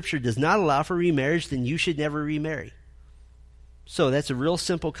believe that Scripture does not allow for remarriage, then you should never remarry. So that's a real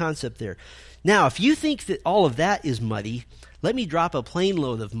simple concept there. Now, if you think that all of that is muddy, let me drop a plane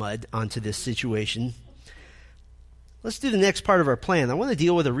load of mud onto this situation. Let's do the next part of our plan. I want to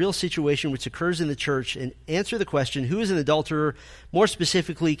deal with a real situation which occurs in the church and answer the question, who is an adulterer? More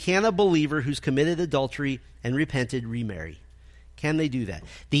specifically, can a believer who's committed adultery and repented remarry? Can they do that?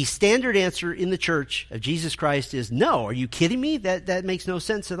 The standard answer in the church of Jesus Christ is no. Are you kidding me? That makes no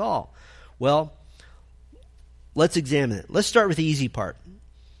sense at all. Well, let's examine it. Let's start with the easy part.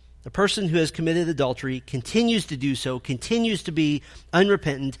 The person who has committed adultery continues to do so, continues to be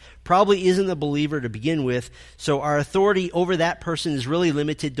unrepentant, probably isn't a believer to begin with, so our authority over that person is really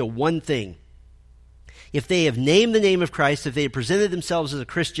limited to one thing. If they have named the name of Christ, if they have presented themselves as a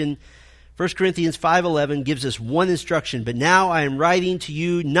Christian, 1 Corinthians 5:11 gives us one instruction. But now I am writing to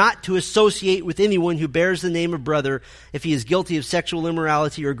you not to associate with anyone who bears the name of brother if he is guilty of sexual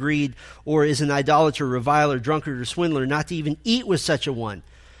immorality or greed, or is an idolater, reviler, drunkard, or swindler, not to even eat with such a one.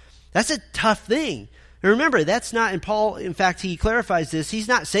 That's a tough thing. And remember, that's not, and Paul, in fact, he clarifies this. He's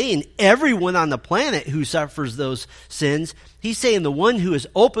not saying everyone on the planet who suffers those sins. He's saying the one who has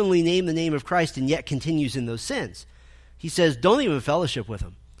openly named the name of Christ and yet continues in those sins. He says, don't even fellowship with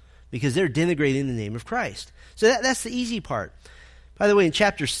them, because they're denigrating the name of Christ. So that's the easy part. By the way, in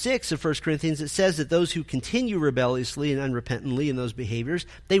chapter 6 of 1 Corinthians, it says that those who continue rebelliously and unrepentantly in those behaviors,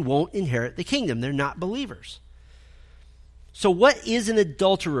 they won't inherit the kingdom. They're not believers. So what is an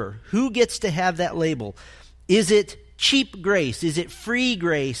adulterer? Who gets to have that label? Is it cheap grace? Is it free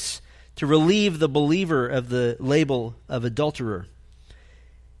grace to relieve the believer of the label of adulterer.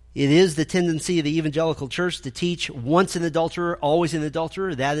 It is the tendency of the evangelical church to teach once an adulterer, always an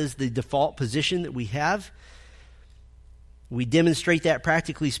adulterer. That is the default position that we have. We demonstrate that,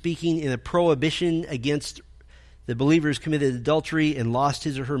 practically speaking, in a prohibition against the believer who's committed adultery and lost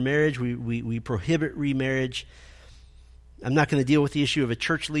his or her marriage. We prohibit remarriage. I'm not going to deal with the issue of a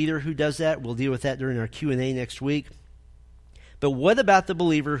church leader who does that. We'll deal with that during our Q&A next week. But what about the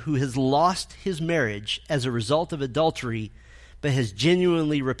believer who has lost his marriage as a result of adultery, but has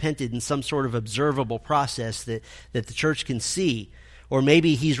genuinely repented in some sort of observable process that the church can see? Or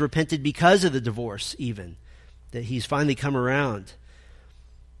maybe he's repented because of the divorce even, that he's finally come around.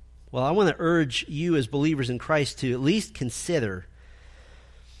 Well, I want to urge you as believers in Christ to at least consider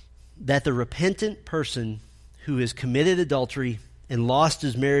that the repentant person who has committed adultery and lost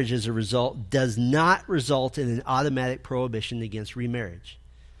his marriage as a result does not result in an automatic prohibition against remarriage.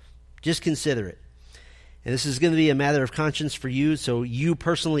 Just consider it. And this is going to be a matter of conscience for you, so you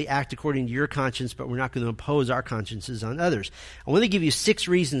personally act according to your conscience, but we're not going to impose our consciences on others. I want to give you 6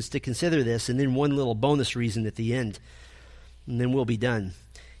 reasons to consider this, and then one little bonus reason at the end, and then we'll be done.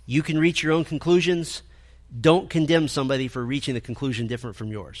 You can reach your own conclusions. Don't condemn somebody for reaching a conclusion different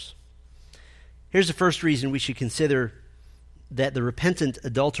from yours. Here's the first reason we should consider that the repentant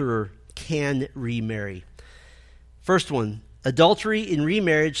adulterer can remarry. First one, adultery in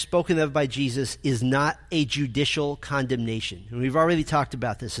remarriage spoken of by Jesus is not a judicial condemnation. And we've already talked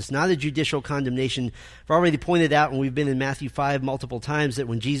about this. It's not a judicial condemnation. I've already pointed out, and we've been in Matthew 5 multiple times, that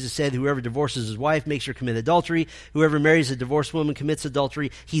when Jesus said, whoever divorces his wife makes her commit adultery, whoever marries a divorced woman commits adultery,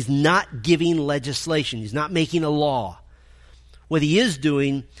 he's not giving legislation. He's not making a law. What he is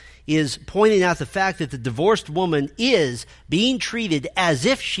doing is pointing out the fact that the divorced woman is being treated as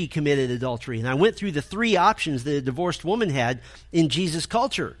if she committed adultery. And I went through the 3 options that a divorced woman had in Jesus'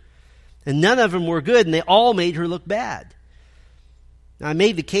 culture. And none of them were good, and they all made her look bad. Now, I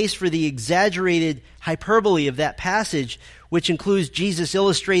made the case for the exaggerated hyperbole of that passage, which includes Jesus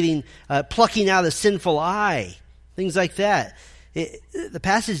illustrating plucking out a sinful eye, things like that. The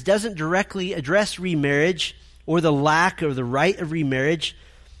passage doesn't directly address remarriage or the lack of the right of remarriage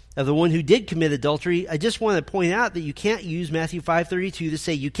of the one who did commit adultery. I just want to point out that you can't use Matthew 5:32 to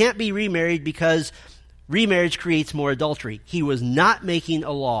say you can't be remarried because remarriage creates more adultery. He was not making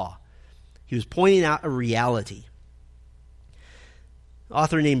a law. He was pointing out a reality. An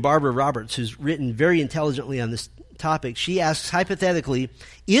author named Barbara Roberts, who's written very intelligently on this topic, she asks hypothetically,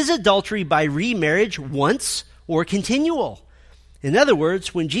 is adultery by remarriage once or continual? In other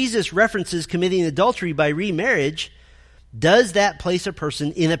words, when Jesus references committing adultery by remarriage, does that place a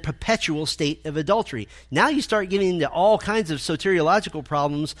person in a perpetual state of adultery? Now you start getting into all kinds of soteriological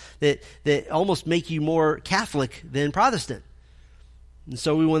problems that almost make you more Catholic than Protestant. And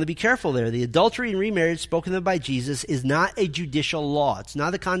so we want to be careful there. The adultery and remarriage spoken of by Jesus is not a judicial law. It's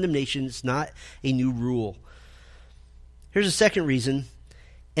not a condemnation. It's not a new rule. Here's a second reason.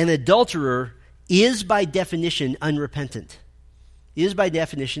 An adulterer is by definition unrepentant. Is by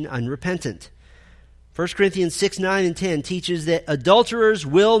definition unrepentant. 1 Corinthians 6, 9, and 10 teaches that adulterers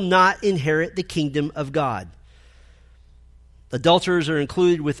will not inherit the kingdom of God. Adulterers are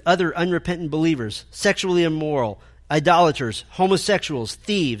included with other unrepentant believers, sexually immoral, idolaters, homosexuals,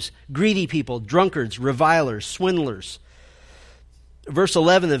 thieves, greedy people, drunkards, revilers, swindlers. Verse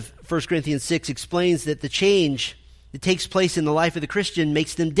 11 of 1 Corinthians 6 explains that the change that takes place in the life of the Christian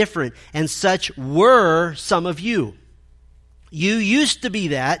makes them different, and such were some of you. You used to be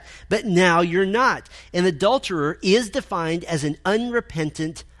that, but now you're not. An adulterer is defined as an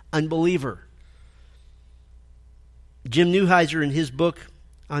unrepentant unbeliever. Jim Neuheiser, in his book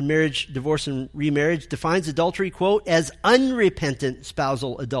on marriage, divorce, and remarriage, defines adultery, quote, as unrepentant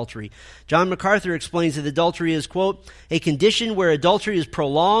spousal adultery. John MacArthur explains that adultery is, quote, a condition where adultery is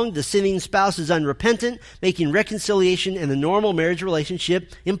prolonged, the sinning spouse is unrepentant, making reconciliation and the normal marriage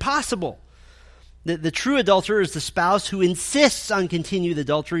relationship impossible. The true adulterer is the spouse who insists on continued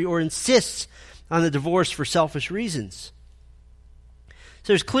adultery or insists on the divorce for selfish reasons.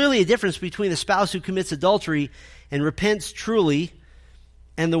 So there's clearly a difference between a spouse who commits adultery and repents truly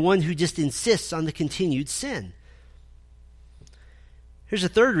and the one who just insists on the continued sin. Here's a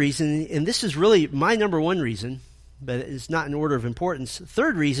third reason, and this is really my number one reason, but it's not in order of importance.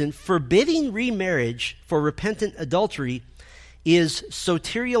 Third reason, forbidding remarriage for repentant adultery is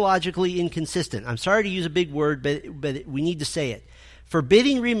soteriologically inconsistent. I'm sorry to use a big word, but we need to say it.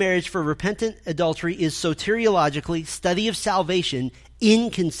 Forbidding remarriage for repentant adultery is soteriologically, study of salvation,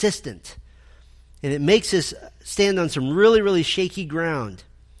 inconsistent. And it makes us stand on some really, really shaky ground.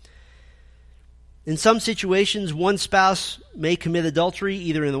 In some situations, one spouse may commit adultery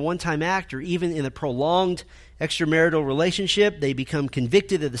either in a one-time act or even in a prolonged extramarital relationship. They become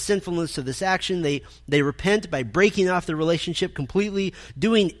convicted of the sinfulness of this action. They repent by breaking off the relationship completely,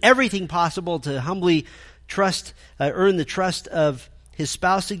 doing everything possible to humbly earn the trust of his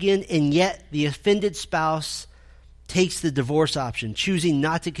spouse again, and yet the offended spouse takes the divorce option, choosing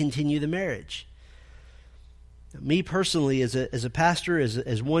not to continue the marriage. Me personally, as a pastor,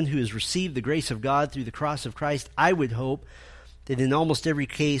 as one who has received the grace of God through the cross of Christ, I would hope that in almost every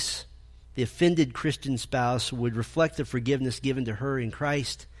case, the offended Christian spouse would reflect the forgiveness given to her in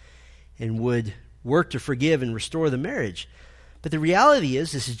Christ and would work to forgive and restore the marriage. But the reality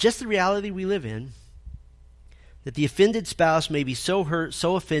is, this is just the reality we live in, that the offended spouse may be so hurt,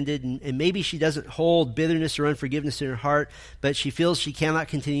 so offended, and maybe she doesn't hold bitterness or unforgiveness in her heart, but she feels she cannot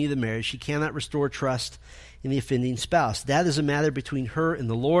continue the marriage. She cannot restore trust in the offending spouse. That is a matter between her and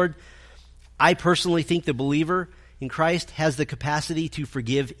the Lord. I personally think the believer in Christ has the capacity to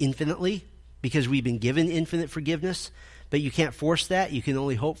forgive infinitely because we've been given infinite forgiveness, but you can't force that. You can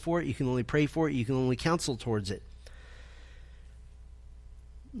only hope for it. You can only pray for it. You can only counsel towards it.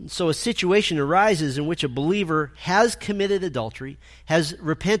 So a situation arises in which a believer has committed adultery, has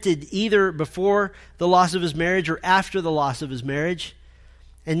repented either before the loss of his marriage or after the loss of his marriage,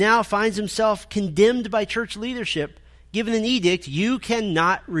 and now finds himself condemned by church leadership, given an edict, you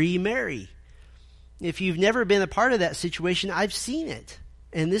cannot remarry. If you've never been a part of that situation, I've seen it.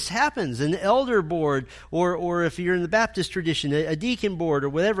 And this happens. An elder board, or if you're in the Baptist tradition, a deacon board or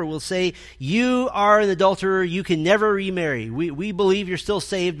whatever will say, you are an adulterer, you can never remarry. We believe you're still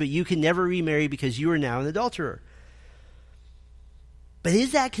saved, but you can never remarry because you are now an adulterer. But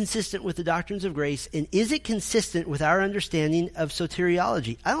is that consistent with the doctrines of grace, and is it consistent with our understanding of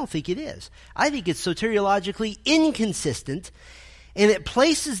soteriology? I don't think it is. I think it's soteriologically inconsistent, and it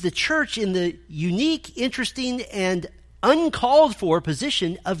places the church in the unique, interesting, and uncalled for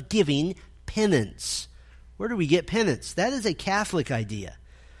position of giving penance. Where do we get penance? That is a Catholic idea.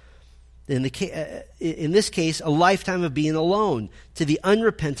 In this case, a lifetime of being alone to the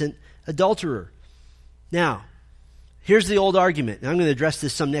unrepentant adulterer. Now, here's the old argument, and I'm going to address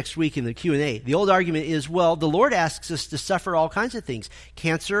this some next week in the Q&A. The old argument is, well, the Lord asks us to suffer all kinds of things.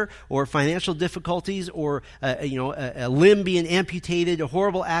 Cancer or financial difficulties or a limb being amputated, a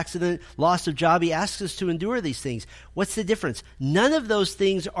horrible accident, loss of job. He asks us to endure these things. What's the difference? None of those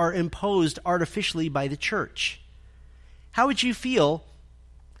things are imposed artificially by the church. How would you feel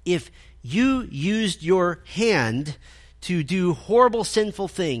if you used your hand to do horrible, sinful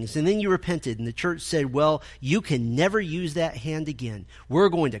things, and then you repented, and the church said, well, you can never use that hand again. We're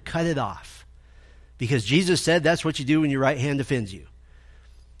going to cut it off. Because Jesus said that's what you do when your right hand offends you.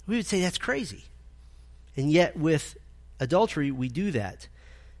 We would say that's crazy. And yet with adultery, we do that.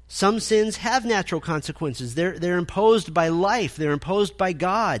 Some sins have natural consequences. They're imposed by life. They're imposed by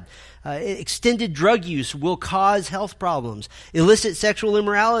God. Extended drug use will cause health problems. Illicit sexual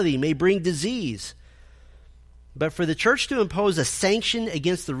immorality may bring disease. But for the church to impose a sanction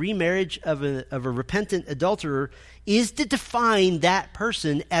against the remarriage of a repentant adulterer is to define that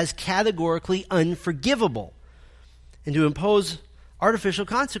person as categorically unforgivable and to impose artificial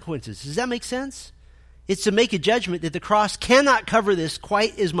consequences. Does that make sense? It's to make a judgment that the cross cannot cover this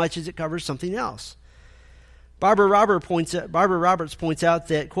quite as much as it covers something else. Barbara Roberts points out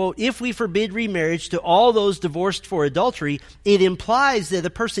that, quote, if we forbid remarriage to all those divorced for adultery, it implies that a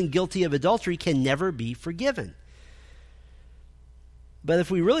person guilty of adultery can never be forgiven. But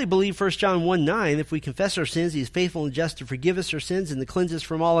if we really believe 1 John 1:9, if we confess our sins, he is faithful and just to forgive us our sins and to cleanse us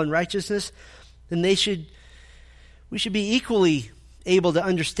from all unrighteousness, then we should be equally able to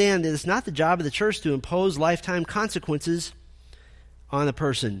understand that it's not the job of the church to impose lifetime consequences on a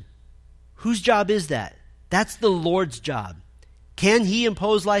person. Whose job is that? That's the Lord's job. Can he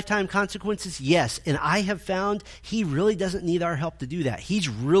impose lifetime consequences? Yes. And I have found he really doesn't need our help to do that. He's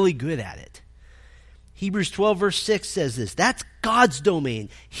really good at it. Hebrews 12 verse 6 says this. That's God's domain.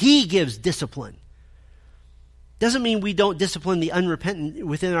 He gives discipline. Doesn't mean we don't discipline the unrepentant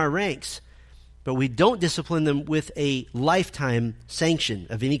within our ranks, but we don't discipline them with a lifetime sanction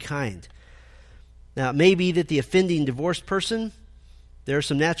of any kind. Now, it may be that the offending divorced person, there are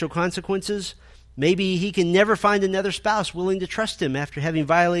some natural consequences. Maybe he can never find another spouse willing to trust him after having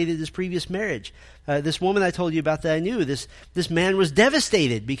violated his previous marriage. This woman I told you about that I knew, this man was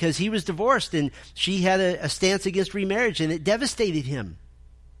devastated because he was divorced and she had a stance against remarriage, and it devastated him.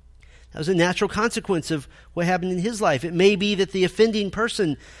 That was a natural consequence of what happened in his life. It may be that the offending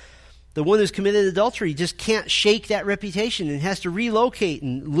person The one who's committed adultery just can't shake that reputation and has to relocate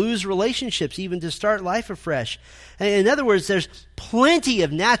and lose relationships even to start life afresh. In other words, there's plenty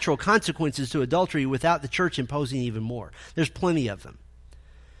of natural consequences to adultery without the church imposing even more. There's plenty of them.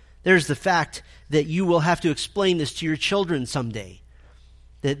 There's the fact that you will have to explain this to your children someday,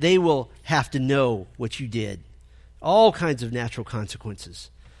 that they will have to know what you did. All kinds of natural consequences.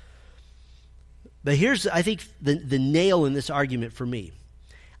 But here's, I think, the nail in this argument for me.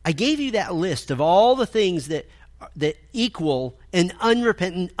 I gave you that list of all the things that equal an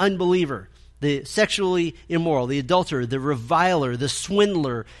unrepentant unbeliever. The sexually immoral, the adulterer, the reviler, the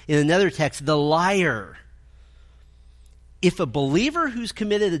swindler, in another text, the liar. If a believer who's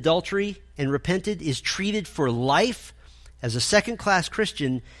committed adultery and repented is treated for life as a second-class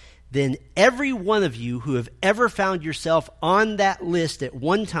Christian, then every one of you who have ever found yourself on that list at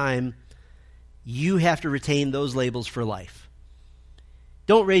one time, you have to retain those labels for life.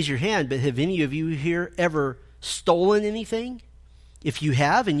 Don't raise your hand, but have any of you here ever stolen anything? If you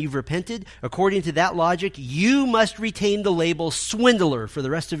have and you've repented, according to that logic, you must retain the label swindler for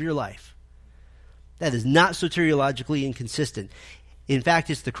the rest of your life. That is not soteriologically inconsistent. In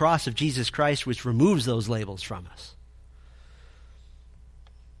fact, it's the cross of Jesus Christ which removes those labels from us.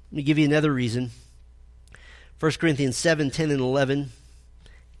 Let me give you another reason. 1 Corinthians 7, 10, and 11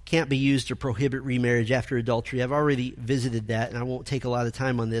 can't be used to prohibit remarriage after adultery. I've already visited that, and I won't take a lot of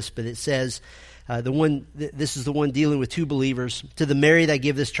time on this, but it says, this is the one dealing with two believers. To the married I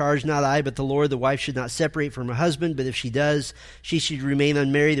give this charge, not I, but the Lord. The wife should not separate from her husband, but if she does, she should remain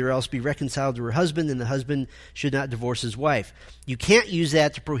unmarried or else be reconciled to her husband, and the husband should not divorce his wife. You can't use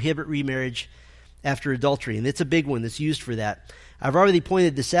that to prohibit remarriage after adultery, and it's a big one that's used for that. I've already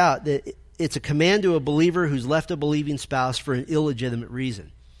pointed this out, that it's a command to a believer who's left a believing spouse for an illegitimate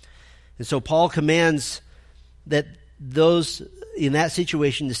reason. And so Paul commands that those in that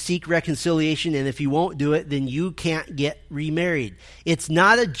situation to seek reconciliation, and if you won't do it, then you can't get remarried. It's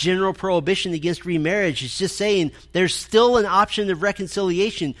not a general prohibition against remarriage. It's just saying there's still an option of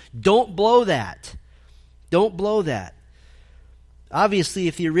reconciliation. Don't blow that. Don't blow that. Obviously,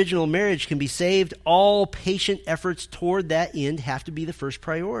 if the original marriage can be saved, all patient efforts toward that end have to be the first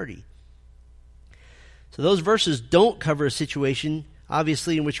priority. So those verses don't cover a situation,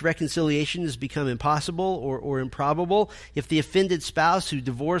 obviously, in which reconciliation has become impossible or improbable. If the offended spouse who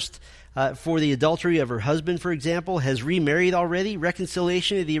divorced for the adultery of her husband, for example, has remarried already,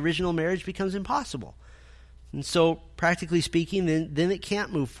 reconciliation of the original marriage becomes impossible. And so, practically speaking, then it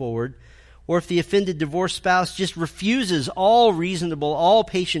can't move forward. Or if the offended divorced spouse just refuses all reasonable, all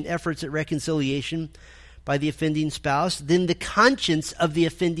patient efforts at reconciliation by the offending spouse, then the conscience of the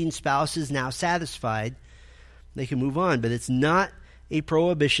offending spouse is now satisfied. They can move on, but it's not a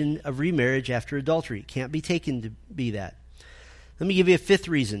prohibition of remarriage after adultery. It can't be taken to be that. Let me give you a fifth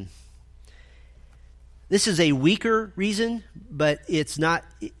reason. This is a weaker reason, but it's not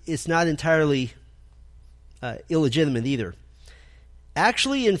entirely illegitimate either.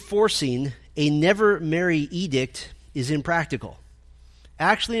 Actually enforcing a never marry edict is impractical.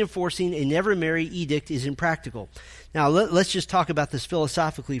 Actually enforcing a never marry edict is impractical. Now, let's just talk about this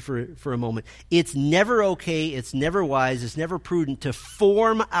philosophically for a moment. It's never okay, it's never wise, it's never prudent to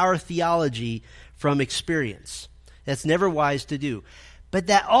form our theology from experience. That's never wise to do. But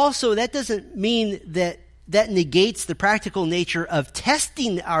that doesn't mean that negates the practical nature of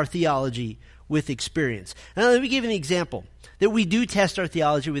testing our theology with experience. Now, let me give you an example that we do test our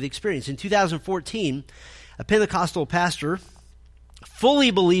theology with experience. In 2014, a Pentecostal pastor, fully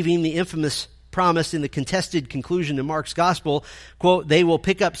believing the infamous promise in the contested conclusion of Mark's gospel, quote, they will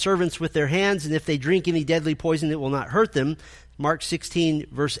pick up servants with their hands, and if they drink any deadly poison, it will not hurt them. Mark 16,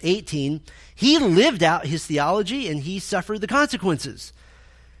 verse 18. He lived out his theology, and he suffered the consequences.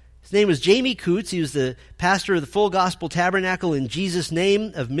 His name was Jamie Coots. He was the pastor of the Full Gospel Tabernacle in Jesus'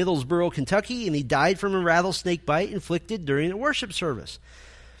 Name of Middlesboro, Kentucky, and he died from a rattlesnake bite inflicted during a worship service.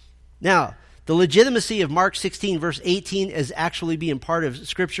 Now, the legitimacy of Mark 16, verse 18 as actually being part of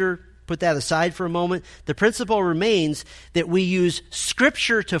Scripture, put that aside for a moment. The principle remains that we use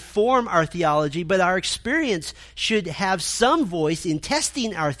Scripture to form our theology, but our experience should have some voice in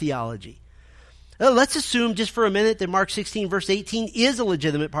testing our theology. Let's assume just for a minute that Mark 16, verse 18 is a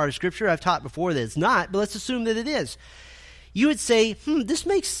legitimate part of Scripture. I've taught before that it's not, but let's assume that it is. You would say,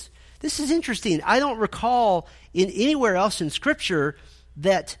 this is interesting. I don't recall in anywhere else in Scripture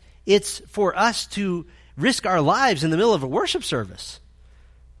that it's for us to risk our lives in the middle of a worship service.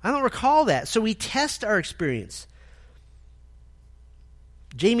 I don't recall that. So we test our experience.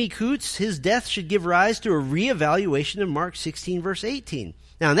 Jamie Coots, his death should give rise to a reevaluation of Mark 16, verse 18.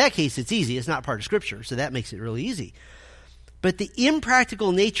 Now, in that case, it's easy. It's not part of Scripture, so that makes it really easy. But the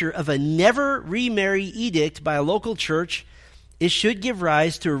impractical nature of a never remarry edict by a local church, it should give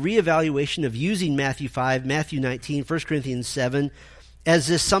rise to a reevaluation of using Matthew 5, Matthew 19, 1 Corinthians 7 as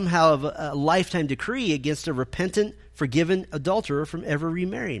this somehow of a lifetime decree against a repentant, forgiven adulterer from ever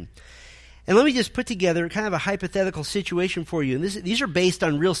remarrying. And let me just put together kind of a hypothetical situation for you. And these are based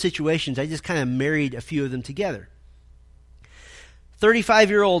on real situations. I just kind of married a few of them together.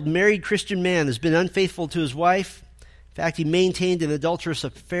 35-year-old married Christian man has been unfaithful to his wife. In fact, he maintained an adulterous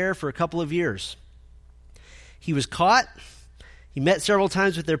affair for a couple of years. He was caught. He met several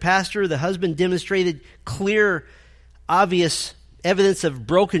times with their pastor. The husband demonstrated clear, obvious evidence of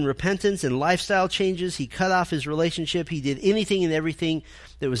broken repentance and lifestyle changes. He cut off his relationship. He did anything and everything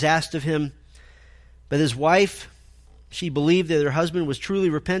that was asked of him. But his wife, she believed that her husband was truly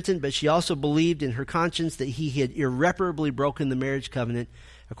repentant, but she also believed in her conscience that he had irreparably broken the marriage covenant,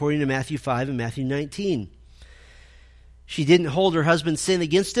 according to Matthew 5 and Matthew 19. She didn't hold her husband's sin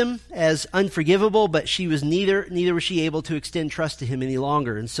against him as unforgivable, but she was neither was she able to extend trust to him any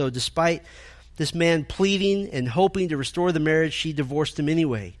longer. And so despite this man pleading and hoping to restore the marriage, she divorced him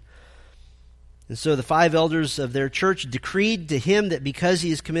anyway. And so the 5 elders of their church decreed to him that because he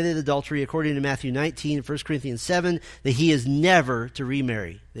has committed adultery, according to Matthew 19 and 1 Corinthians 7, that he is never to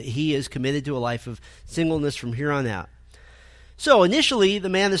remarry, that he is committed to a life of singleness from here on out. So initially, the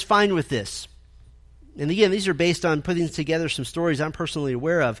man is fine with this. And again, these are based on putting together some stories I'm personally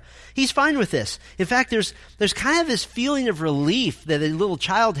aware of. He's fine with this. In fact, there's kind of this feeling of relief that a little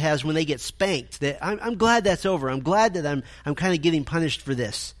child has when they get spanked. That I'm glad that's over. I'm glad that I'm kind of getting punished for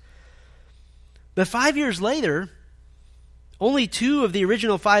this. But 5 years later, only 2 of the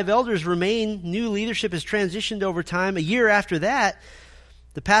original 5 elders remain. New leadership has transitioned over time. A year after that,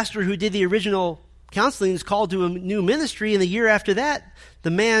 the pastor who did the original counseling is called to a new ministry, and the year after that,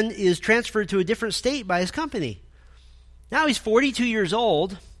 the man is transferred to a different state by his company. Now he's 42 years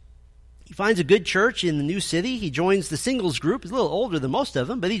old. He finds a good church in the new city. He joins the singles group. He's a little older than most of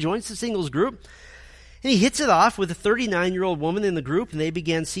them, but he joins the singles group. And he hits it off with a 39-year-old woman in the group, and they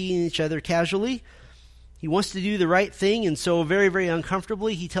began seeing each other casually. He wants to do the right thing, and so very, very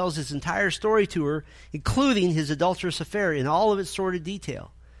uncomfortably, he tells his entire story to her, including his adulterous affair in all of its sordid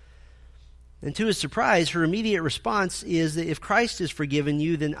detail. And to his surprise, her immediate response is that if Christ has forgiven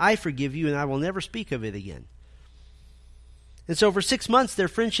you, then I forgive you, and I will never speak of it again. And so for 6 months, their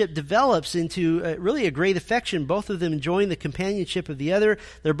friendship develops into really a great affection, both of them enjoying the companionship of the other.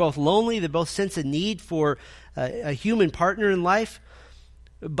 They're both lonely. They both sense a need for a human partner in life.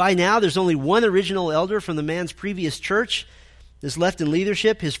 By now, there's only one original elder from the man's previous church that's left in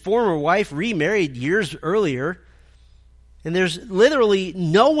leadership. His former wife remarried years earlier. And there's literally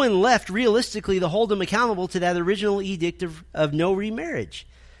no one left realistically to hold him accountable to that original edict of no remarriage.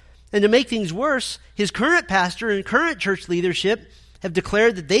 And to make things worse, his current pastor and current church leadership have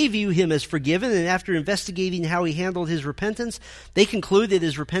declared that they view him as forgiven, and after investigating how he handled his repentance, they conclude that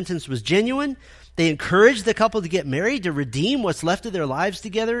his repentance was genuine. They encourage the couple to get married, to redeem what's left of their lives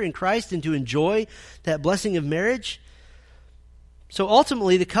together in Christ, and to enjoy that blessing of marriage. So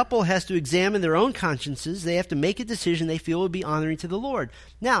ultimately, the couple has to examine their own consciences. They have to make a decision they feel would be honoring to the Lord.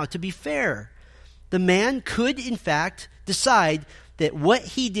 Now, to be fair, the man could, in fact, decide that what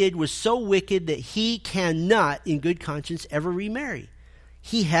he did was so wicked that he cannot, in good conscience, ever remarry.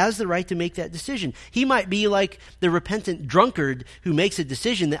 He has the right to make that decision. He might be like the repentant drunkard who makes a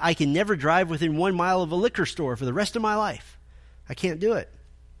decision that I can never drive within 1 mile of a liquor store for the rest of my life. I can't do it.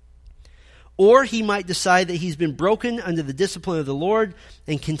 Or he might decide that he's been broken under the discipline of the Lord,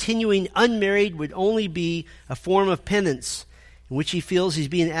 and continuing unmarried would only be a form of penance in which he feels he's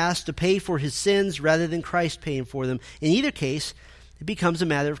being asked to pay for his sins rather than Christ paying for them. In either case, it becomes a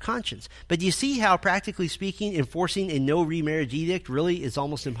matter of conscience. But do you see how, practically speaking, enforcing a no remarriage edict really is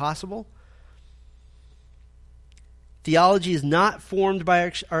almost impossible? Theology is not formed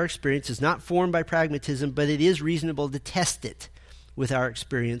by our experience, is not formed by pragmatism, but it is reasonable to test it with our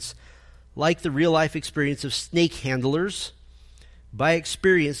experience, like the real-life experience of snake handlers, by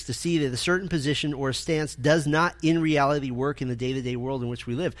experience to see that a certain position or a stance does not in reality work in the day-to-day world in which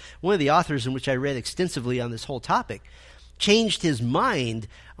we live. One of the authors in which I read extensively on this whole topic changed his mind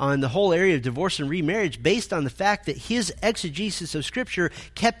on the whole area of divorce and remarriage based on the fact that his exegesis of Scripture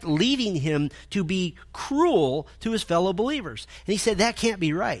kept leading him to be cruel to his fellow believers. And he said, that can't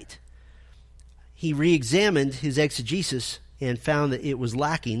be right. He re-examined his exegesis and found that it was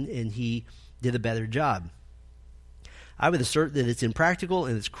lacking, and he did a better job. I would assert that it's impractical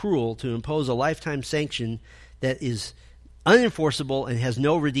and it's cruel to impose a lifetime sanction that is unenforceable and has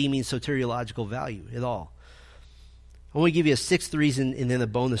no redeeming soteriological value at all. I want to give you a 6th reason and then a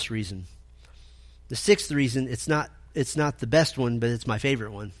bonus reason. The 6th reason, it's not the best one, but it's my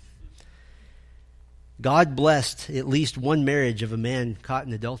favorite one. God blessed at least one marriage of a man caught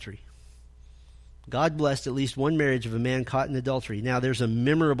in adultery. God blessed at least one marriage of a man caught in adultery. Now, there's a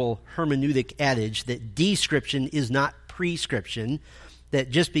memorable hermeneutic adage that description is not prescription, that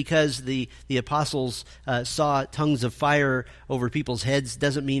just because the apostles saw tongues of fire over people's heads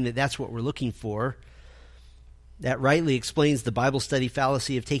doesn't mean that that's what we're looking for. That rightly explains the Bible study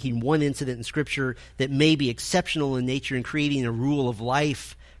fallacy of taking one incident in Scripture that may be exceptional in nature and creating a rule of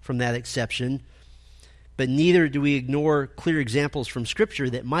life from that exception. But neither do we ignore clear examples from Scripture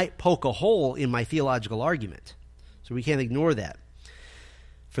that might poke a hole in my theological argument. So we can't ignore that.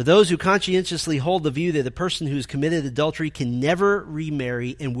 For those who conscientiously hold the view that the person who's committed adultery can never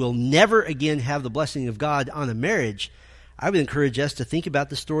remarry and will never again have the blessing of God on a marriage, I would encourage us to think about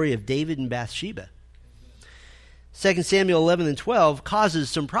the story of David and Bathsheba. 2 Samuel 11 and 12 causes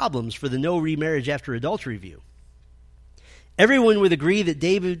some problems for the no remarriage after adultery view. Everyone would agree that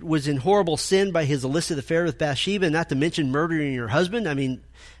David was in horrible sin by his illicit affair with Bathsheba, not to mention murdering your husband. I mean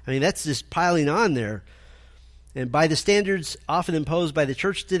that's just piling on there. And by the standards often imposed by the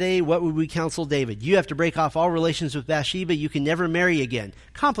church today, what would we counsel David? You have to break off all relations with Bathsheba. You can never marry again.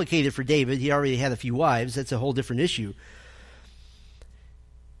 Complicated for David. He already had a few wives. That's a whole different issue.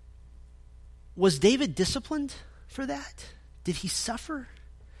 Was David disciplined for that? Did he suffer?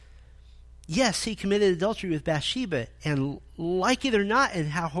 Yes, he committed adultery with Bathsheba, and like it or not, and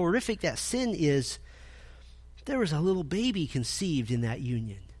how horrific that sin is, there was a little baby conceived in that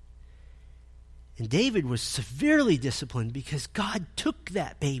union. And David was severely disciplined because God took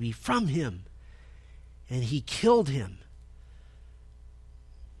that baby from him, and he killed him,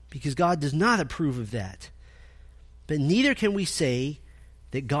 because God does not approve of that. But neither can we say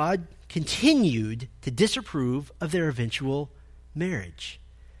that God continued to disapprove of their eventual marriage.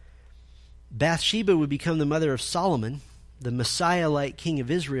 Bathsheba would become the mother of Solomon, the Messiah-like king of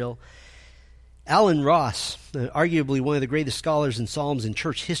Israel. Alan Ross, arguably one of the greatest scholars in Psalms in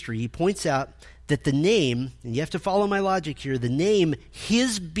church history, he points out that the name, and you have to follow my logic here, the name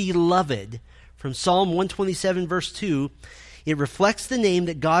His Beloved from Psalm 127 verse 2, it reflects the name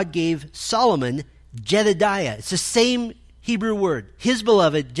that God gave Solomon, Jedediah. It's the same Hebrew word. His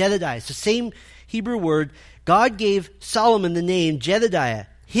Beloved, Jedediah. It's the same Hebrew word. God gave Solomon the name Jedediah,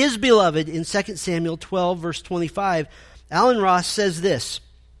 His Beloved, in 2 Samuel 12 verse 25. Alan Ross says this,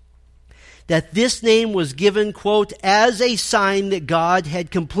 that this name was given, quote, as a sign that God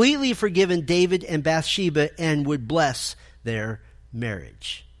had completely forgiven David and Bathsheba and would bless their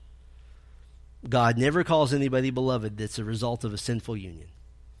marriage. God never calls anybody beloved that's a result of a sinful union.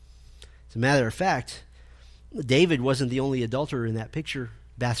 As a matter of fact, David wasn't the only adulterer in that picture.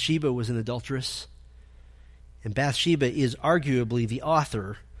 Bathsheba was an adulteress. And Bathsheba is arguably the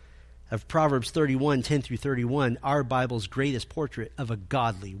author of Proverbs 31, 10 through 31, our Bible's greatest portrait of a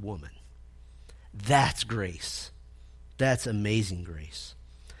godly woman. That's grace. That's amazing grace.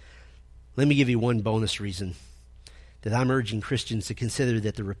 Let me give you one bonus reason that I'm urging Christians to consider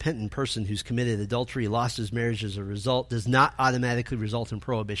that the repentant person who's committed adultery, lost his marriage as a result, does not automatically result in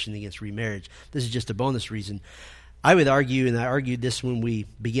prohibition against remarriage. This is just a bonus reason. I would argue, and I argued this when we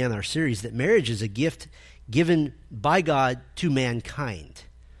began our series, that marriage is a gift given by God to mankind,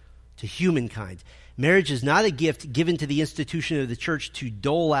 to humankind. Marriage is not a gift given to the institution of the church to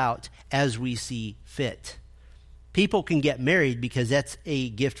dole out as we see fit. People can get married because that's a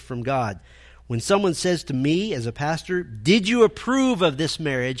gift from God. When someone says to me as a pastor, did you approve of this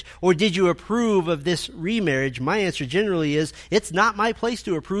marriage or did you approve of this remarriage? My answer generally is, it's not my place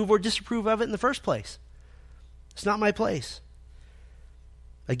to approve or disapprove of it in the first place. It's not my place.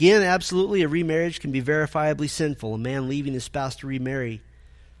 Again, absolutely, a remarriage can be verifiably sinful, a man leaving his spouse to remarry.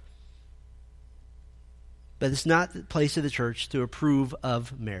 But it's not the place of the church to approve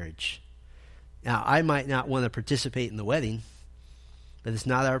of marriage. Now, I might not want to participate in the wedding, but it's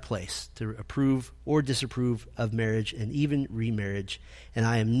not our place to approve or disapprove of marriage and even remarriage. And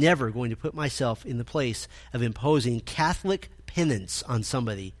I am never going to put myself in the place of imposing Catholic penance on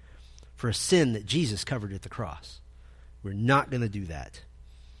somebody for a sin that Jesus covered at the cross. We're not going to do that.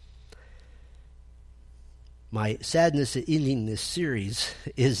 My sadness at ending this series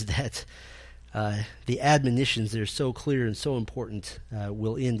is that the admonitions that are so clear and so important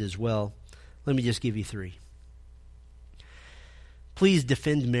will end as well. Let me just give you 3. Please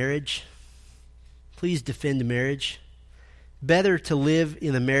defend marriage. Please defend marriage. Better to live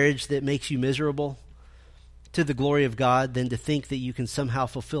in a marriage that makes you miserable to the glory of God than to think that you can somehow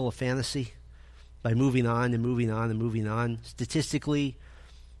fulfill a fantasy by moving on and moving on and moving on. Statistically,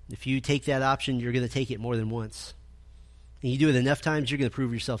 if you take that option, you're going to take it more than once. And you do it enough times, you're going to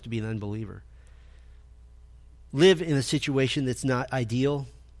prove yourself to be an unbeliever. live in a situation that's not ideal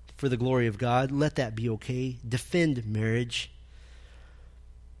for the glory of God, let that be okay. Defend marriage.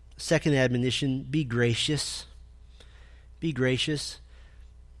 Second admonition, be gracious. Be gracious.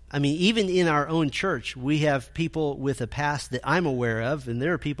 I mean, even in our own church, we have people with a past that I'm aware of, and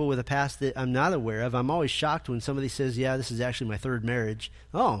there are people with a past that I'm not aware of. I'm always shocked when somebody says, yeah, this is actually my third marriage.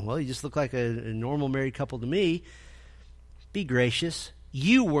 Oh, well, you just look like a normal married couple to me. Be gracious.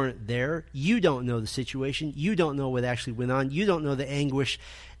 You weren't there. You don't know the situation. You don't know what actually went on. You don't know the anguish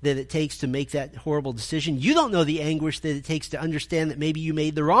that it takes to make that horrible decision. You don't know the anguish that it takes to understand that maybe you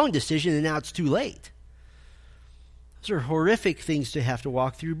made the wrong decision and now it's too late. Those are horrific things to have to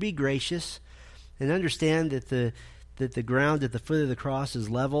walk through. Be gracious and understand that the ground at the foot of the cross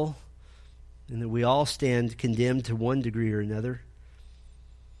is level and that we all stand condemned to one degree or another.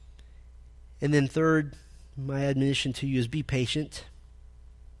 And then third, my admonition to you is be patient.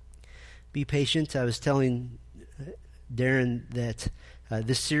 Be patient. I was telling Darren that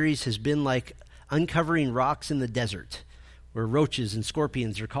this series has been like uncovering rocks in the desert, where roaches and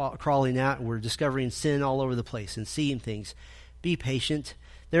scorpions are crawling out, and we're discovering sin all over the place and seeing things. Be patient.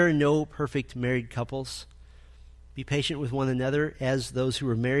 There are no perfect married couples. Be patient with one another as those who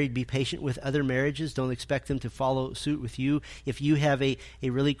are married. Be patient with other marriages. Don't expect them to follow suit with you. If you have a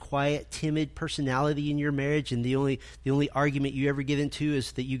really quiet, timid personality in your marriage and the only argument you ever get into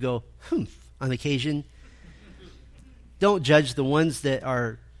is that you go, on occasion, don't judge the ones that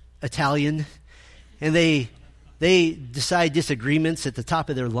are Italian and they decide disagreements at the top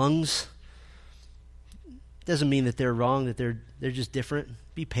of their lungs. Doesn't mean that they're wrong, that they're just different.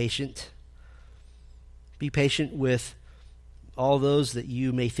 Be patient. Be patient with all those that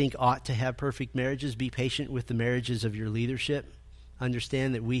you may think ought to have perfect marriages. Be patient with the marriages of your leadership.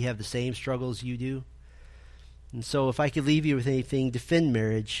 Understand that we have the same struggles you do. And so if I could leave you with anything, defend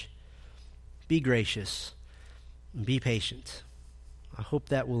marriage. Be gracious. And be patient. I hope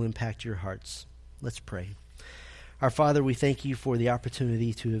that will impact your hearts. Let's pray. Our Father, we thank you for the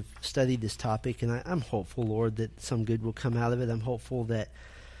opportunity to have studied this topic, and I'm hopeful, Lord, that some good will come out of it. I'm hopeful that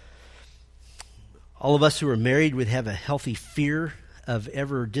all of us who are married would have a healthy fear of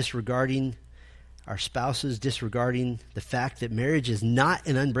ever disregarding our spouses, disregarding the fact that marriage is not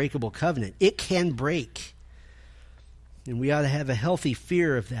an unbreakable covenant. It can break, and we ought to have a healthy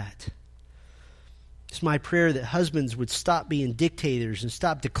fear of that. It's my prayer that husbands would stop being dictators and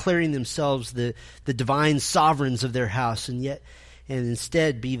stop declaring themselves the divine sovereigns of their house and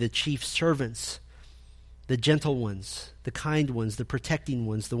instead be the chief servants, the gentle ones, the kind ones, the protecting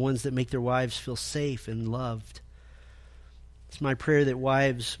ones, the ones that make their wives feel safe and loved. It's my prayer that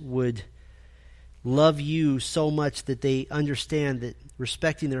wives would love you so much that they understand that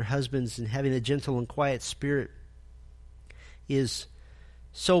respecting their husbands and having a gentle and quiet spirit is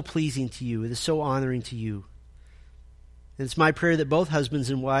so pleasing to you. It is so honoring to you. And it's my prayer that both husbands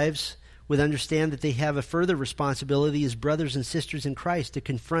and wives would understand that they have a further responsibility as brothers and sisters in Christ to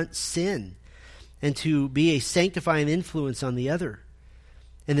confront sin and to be a sanctifying influence on the other.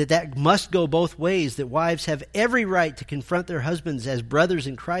 And that must go both ways, that wives have every right to confront their husbands as brothers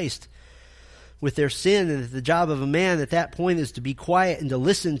in Christ with their sin, and that the job of a man at that point is to be quiet and to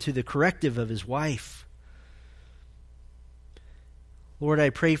listen to the corrective of his wife. Lord,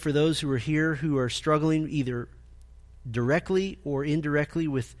 I pray for those who are here who are struggling either directly or indirectly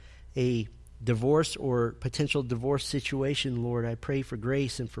with a divorce or potential divorce situation. Lord, I pray for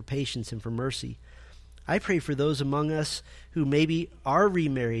grace and for patience and for mercy. I pray for those among us who maybe are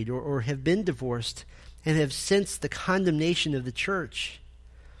remarried or have been divorced and have sensed the condemnation of the church.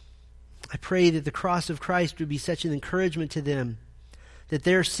 I pray that the cross of Christ would be such an encouragement to them, that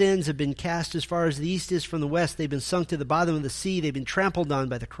their sins have been cast as far as the east is from the west. They've been sunk to the bottom of the sea. They've been trampled on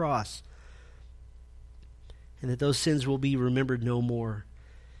by the cross. And that those sins will be remembered no more.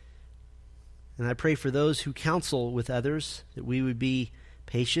 And I pray for those who counsel with others, that we would be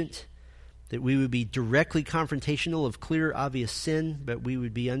patient, that we would be directly confrontational of clear, obvious sin, but we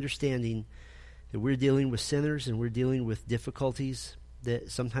would be understanding that we're dealing with sinners and we're dealing with difficulties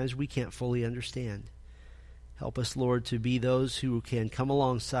that sometimes we can't fully understand. Help us, Lord, to be those who can come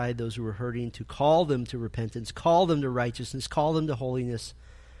alongside those who are hurting, to call them to repentance, call them to righteousness, call them to holiness,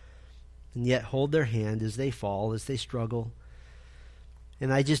 and yet hold their hand as they fall, as they struggle.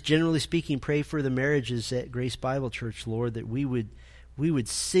 And I just, generally speaking, pray for the marriages at Grace Bible Church, Lord, that we would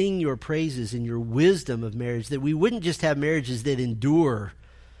sing your praises and your wisdom of marriage, that we wouldn't just have marriages that endure,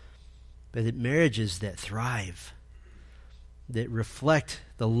 but that marriages that thrive, that reflect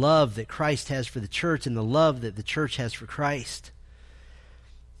the love that Christ has for the church and the love that the church has for Christ.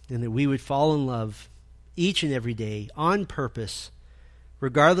 And that we would fall in love each and every day on purpose,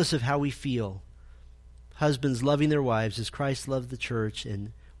 regardless of how we feel. husbands loving their wives as Christ loved the church,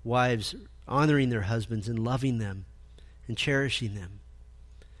 and wives honoring their husbands and loving them and cherishing them,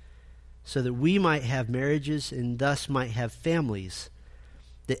 so that we might have marriages and thus might have families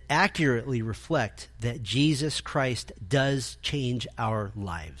that accurately reflect that Jesus Christ does change our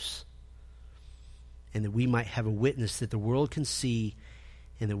lives, and that we might have a witness that the world can see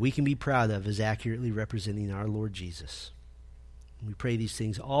and that we can be proud of as accurately representing our Lord Jesus. We pray these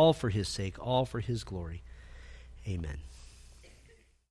things all for his sake, all for his glory. Amen.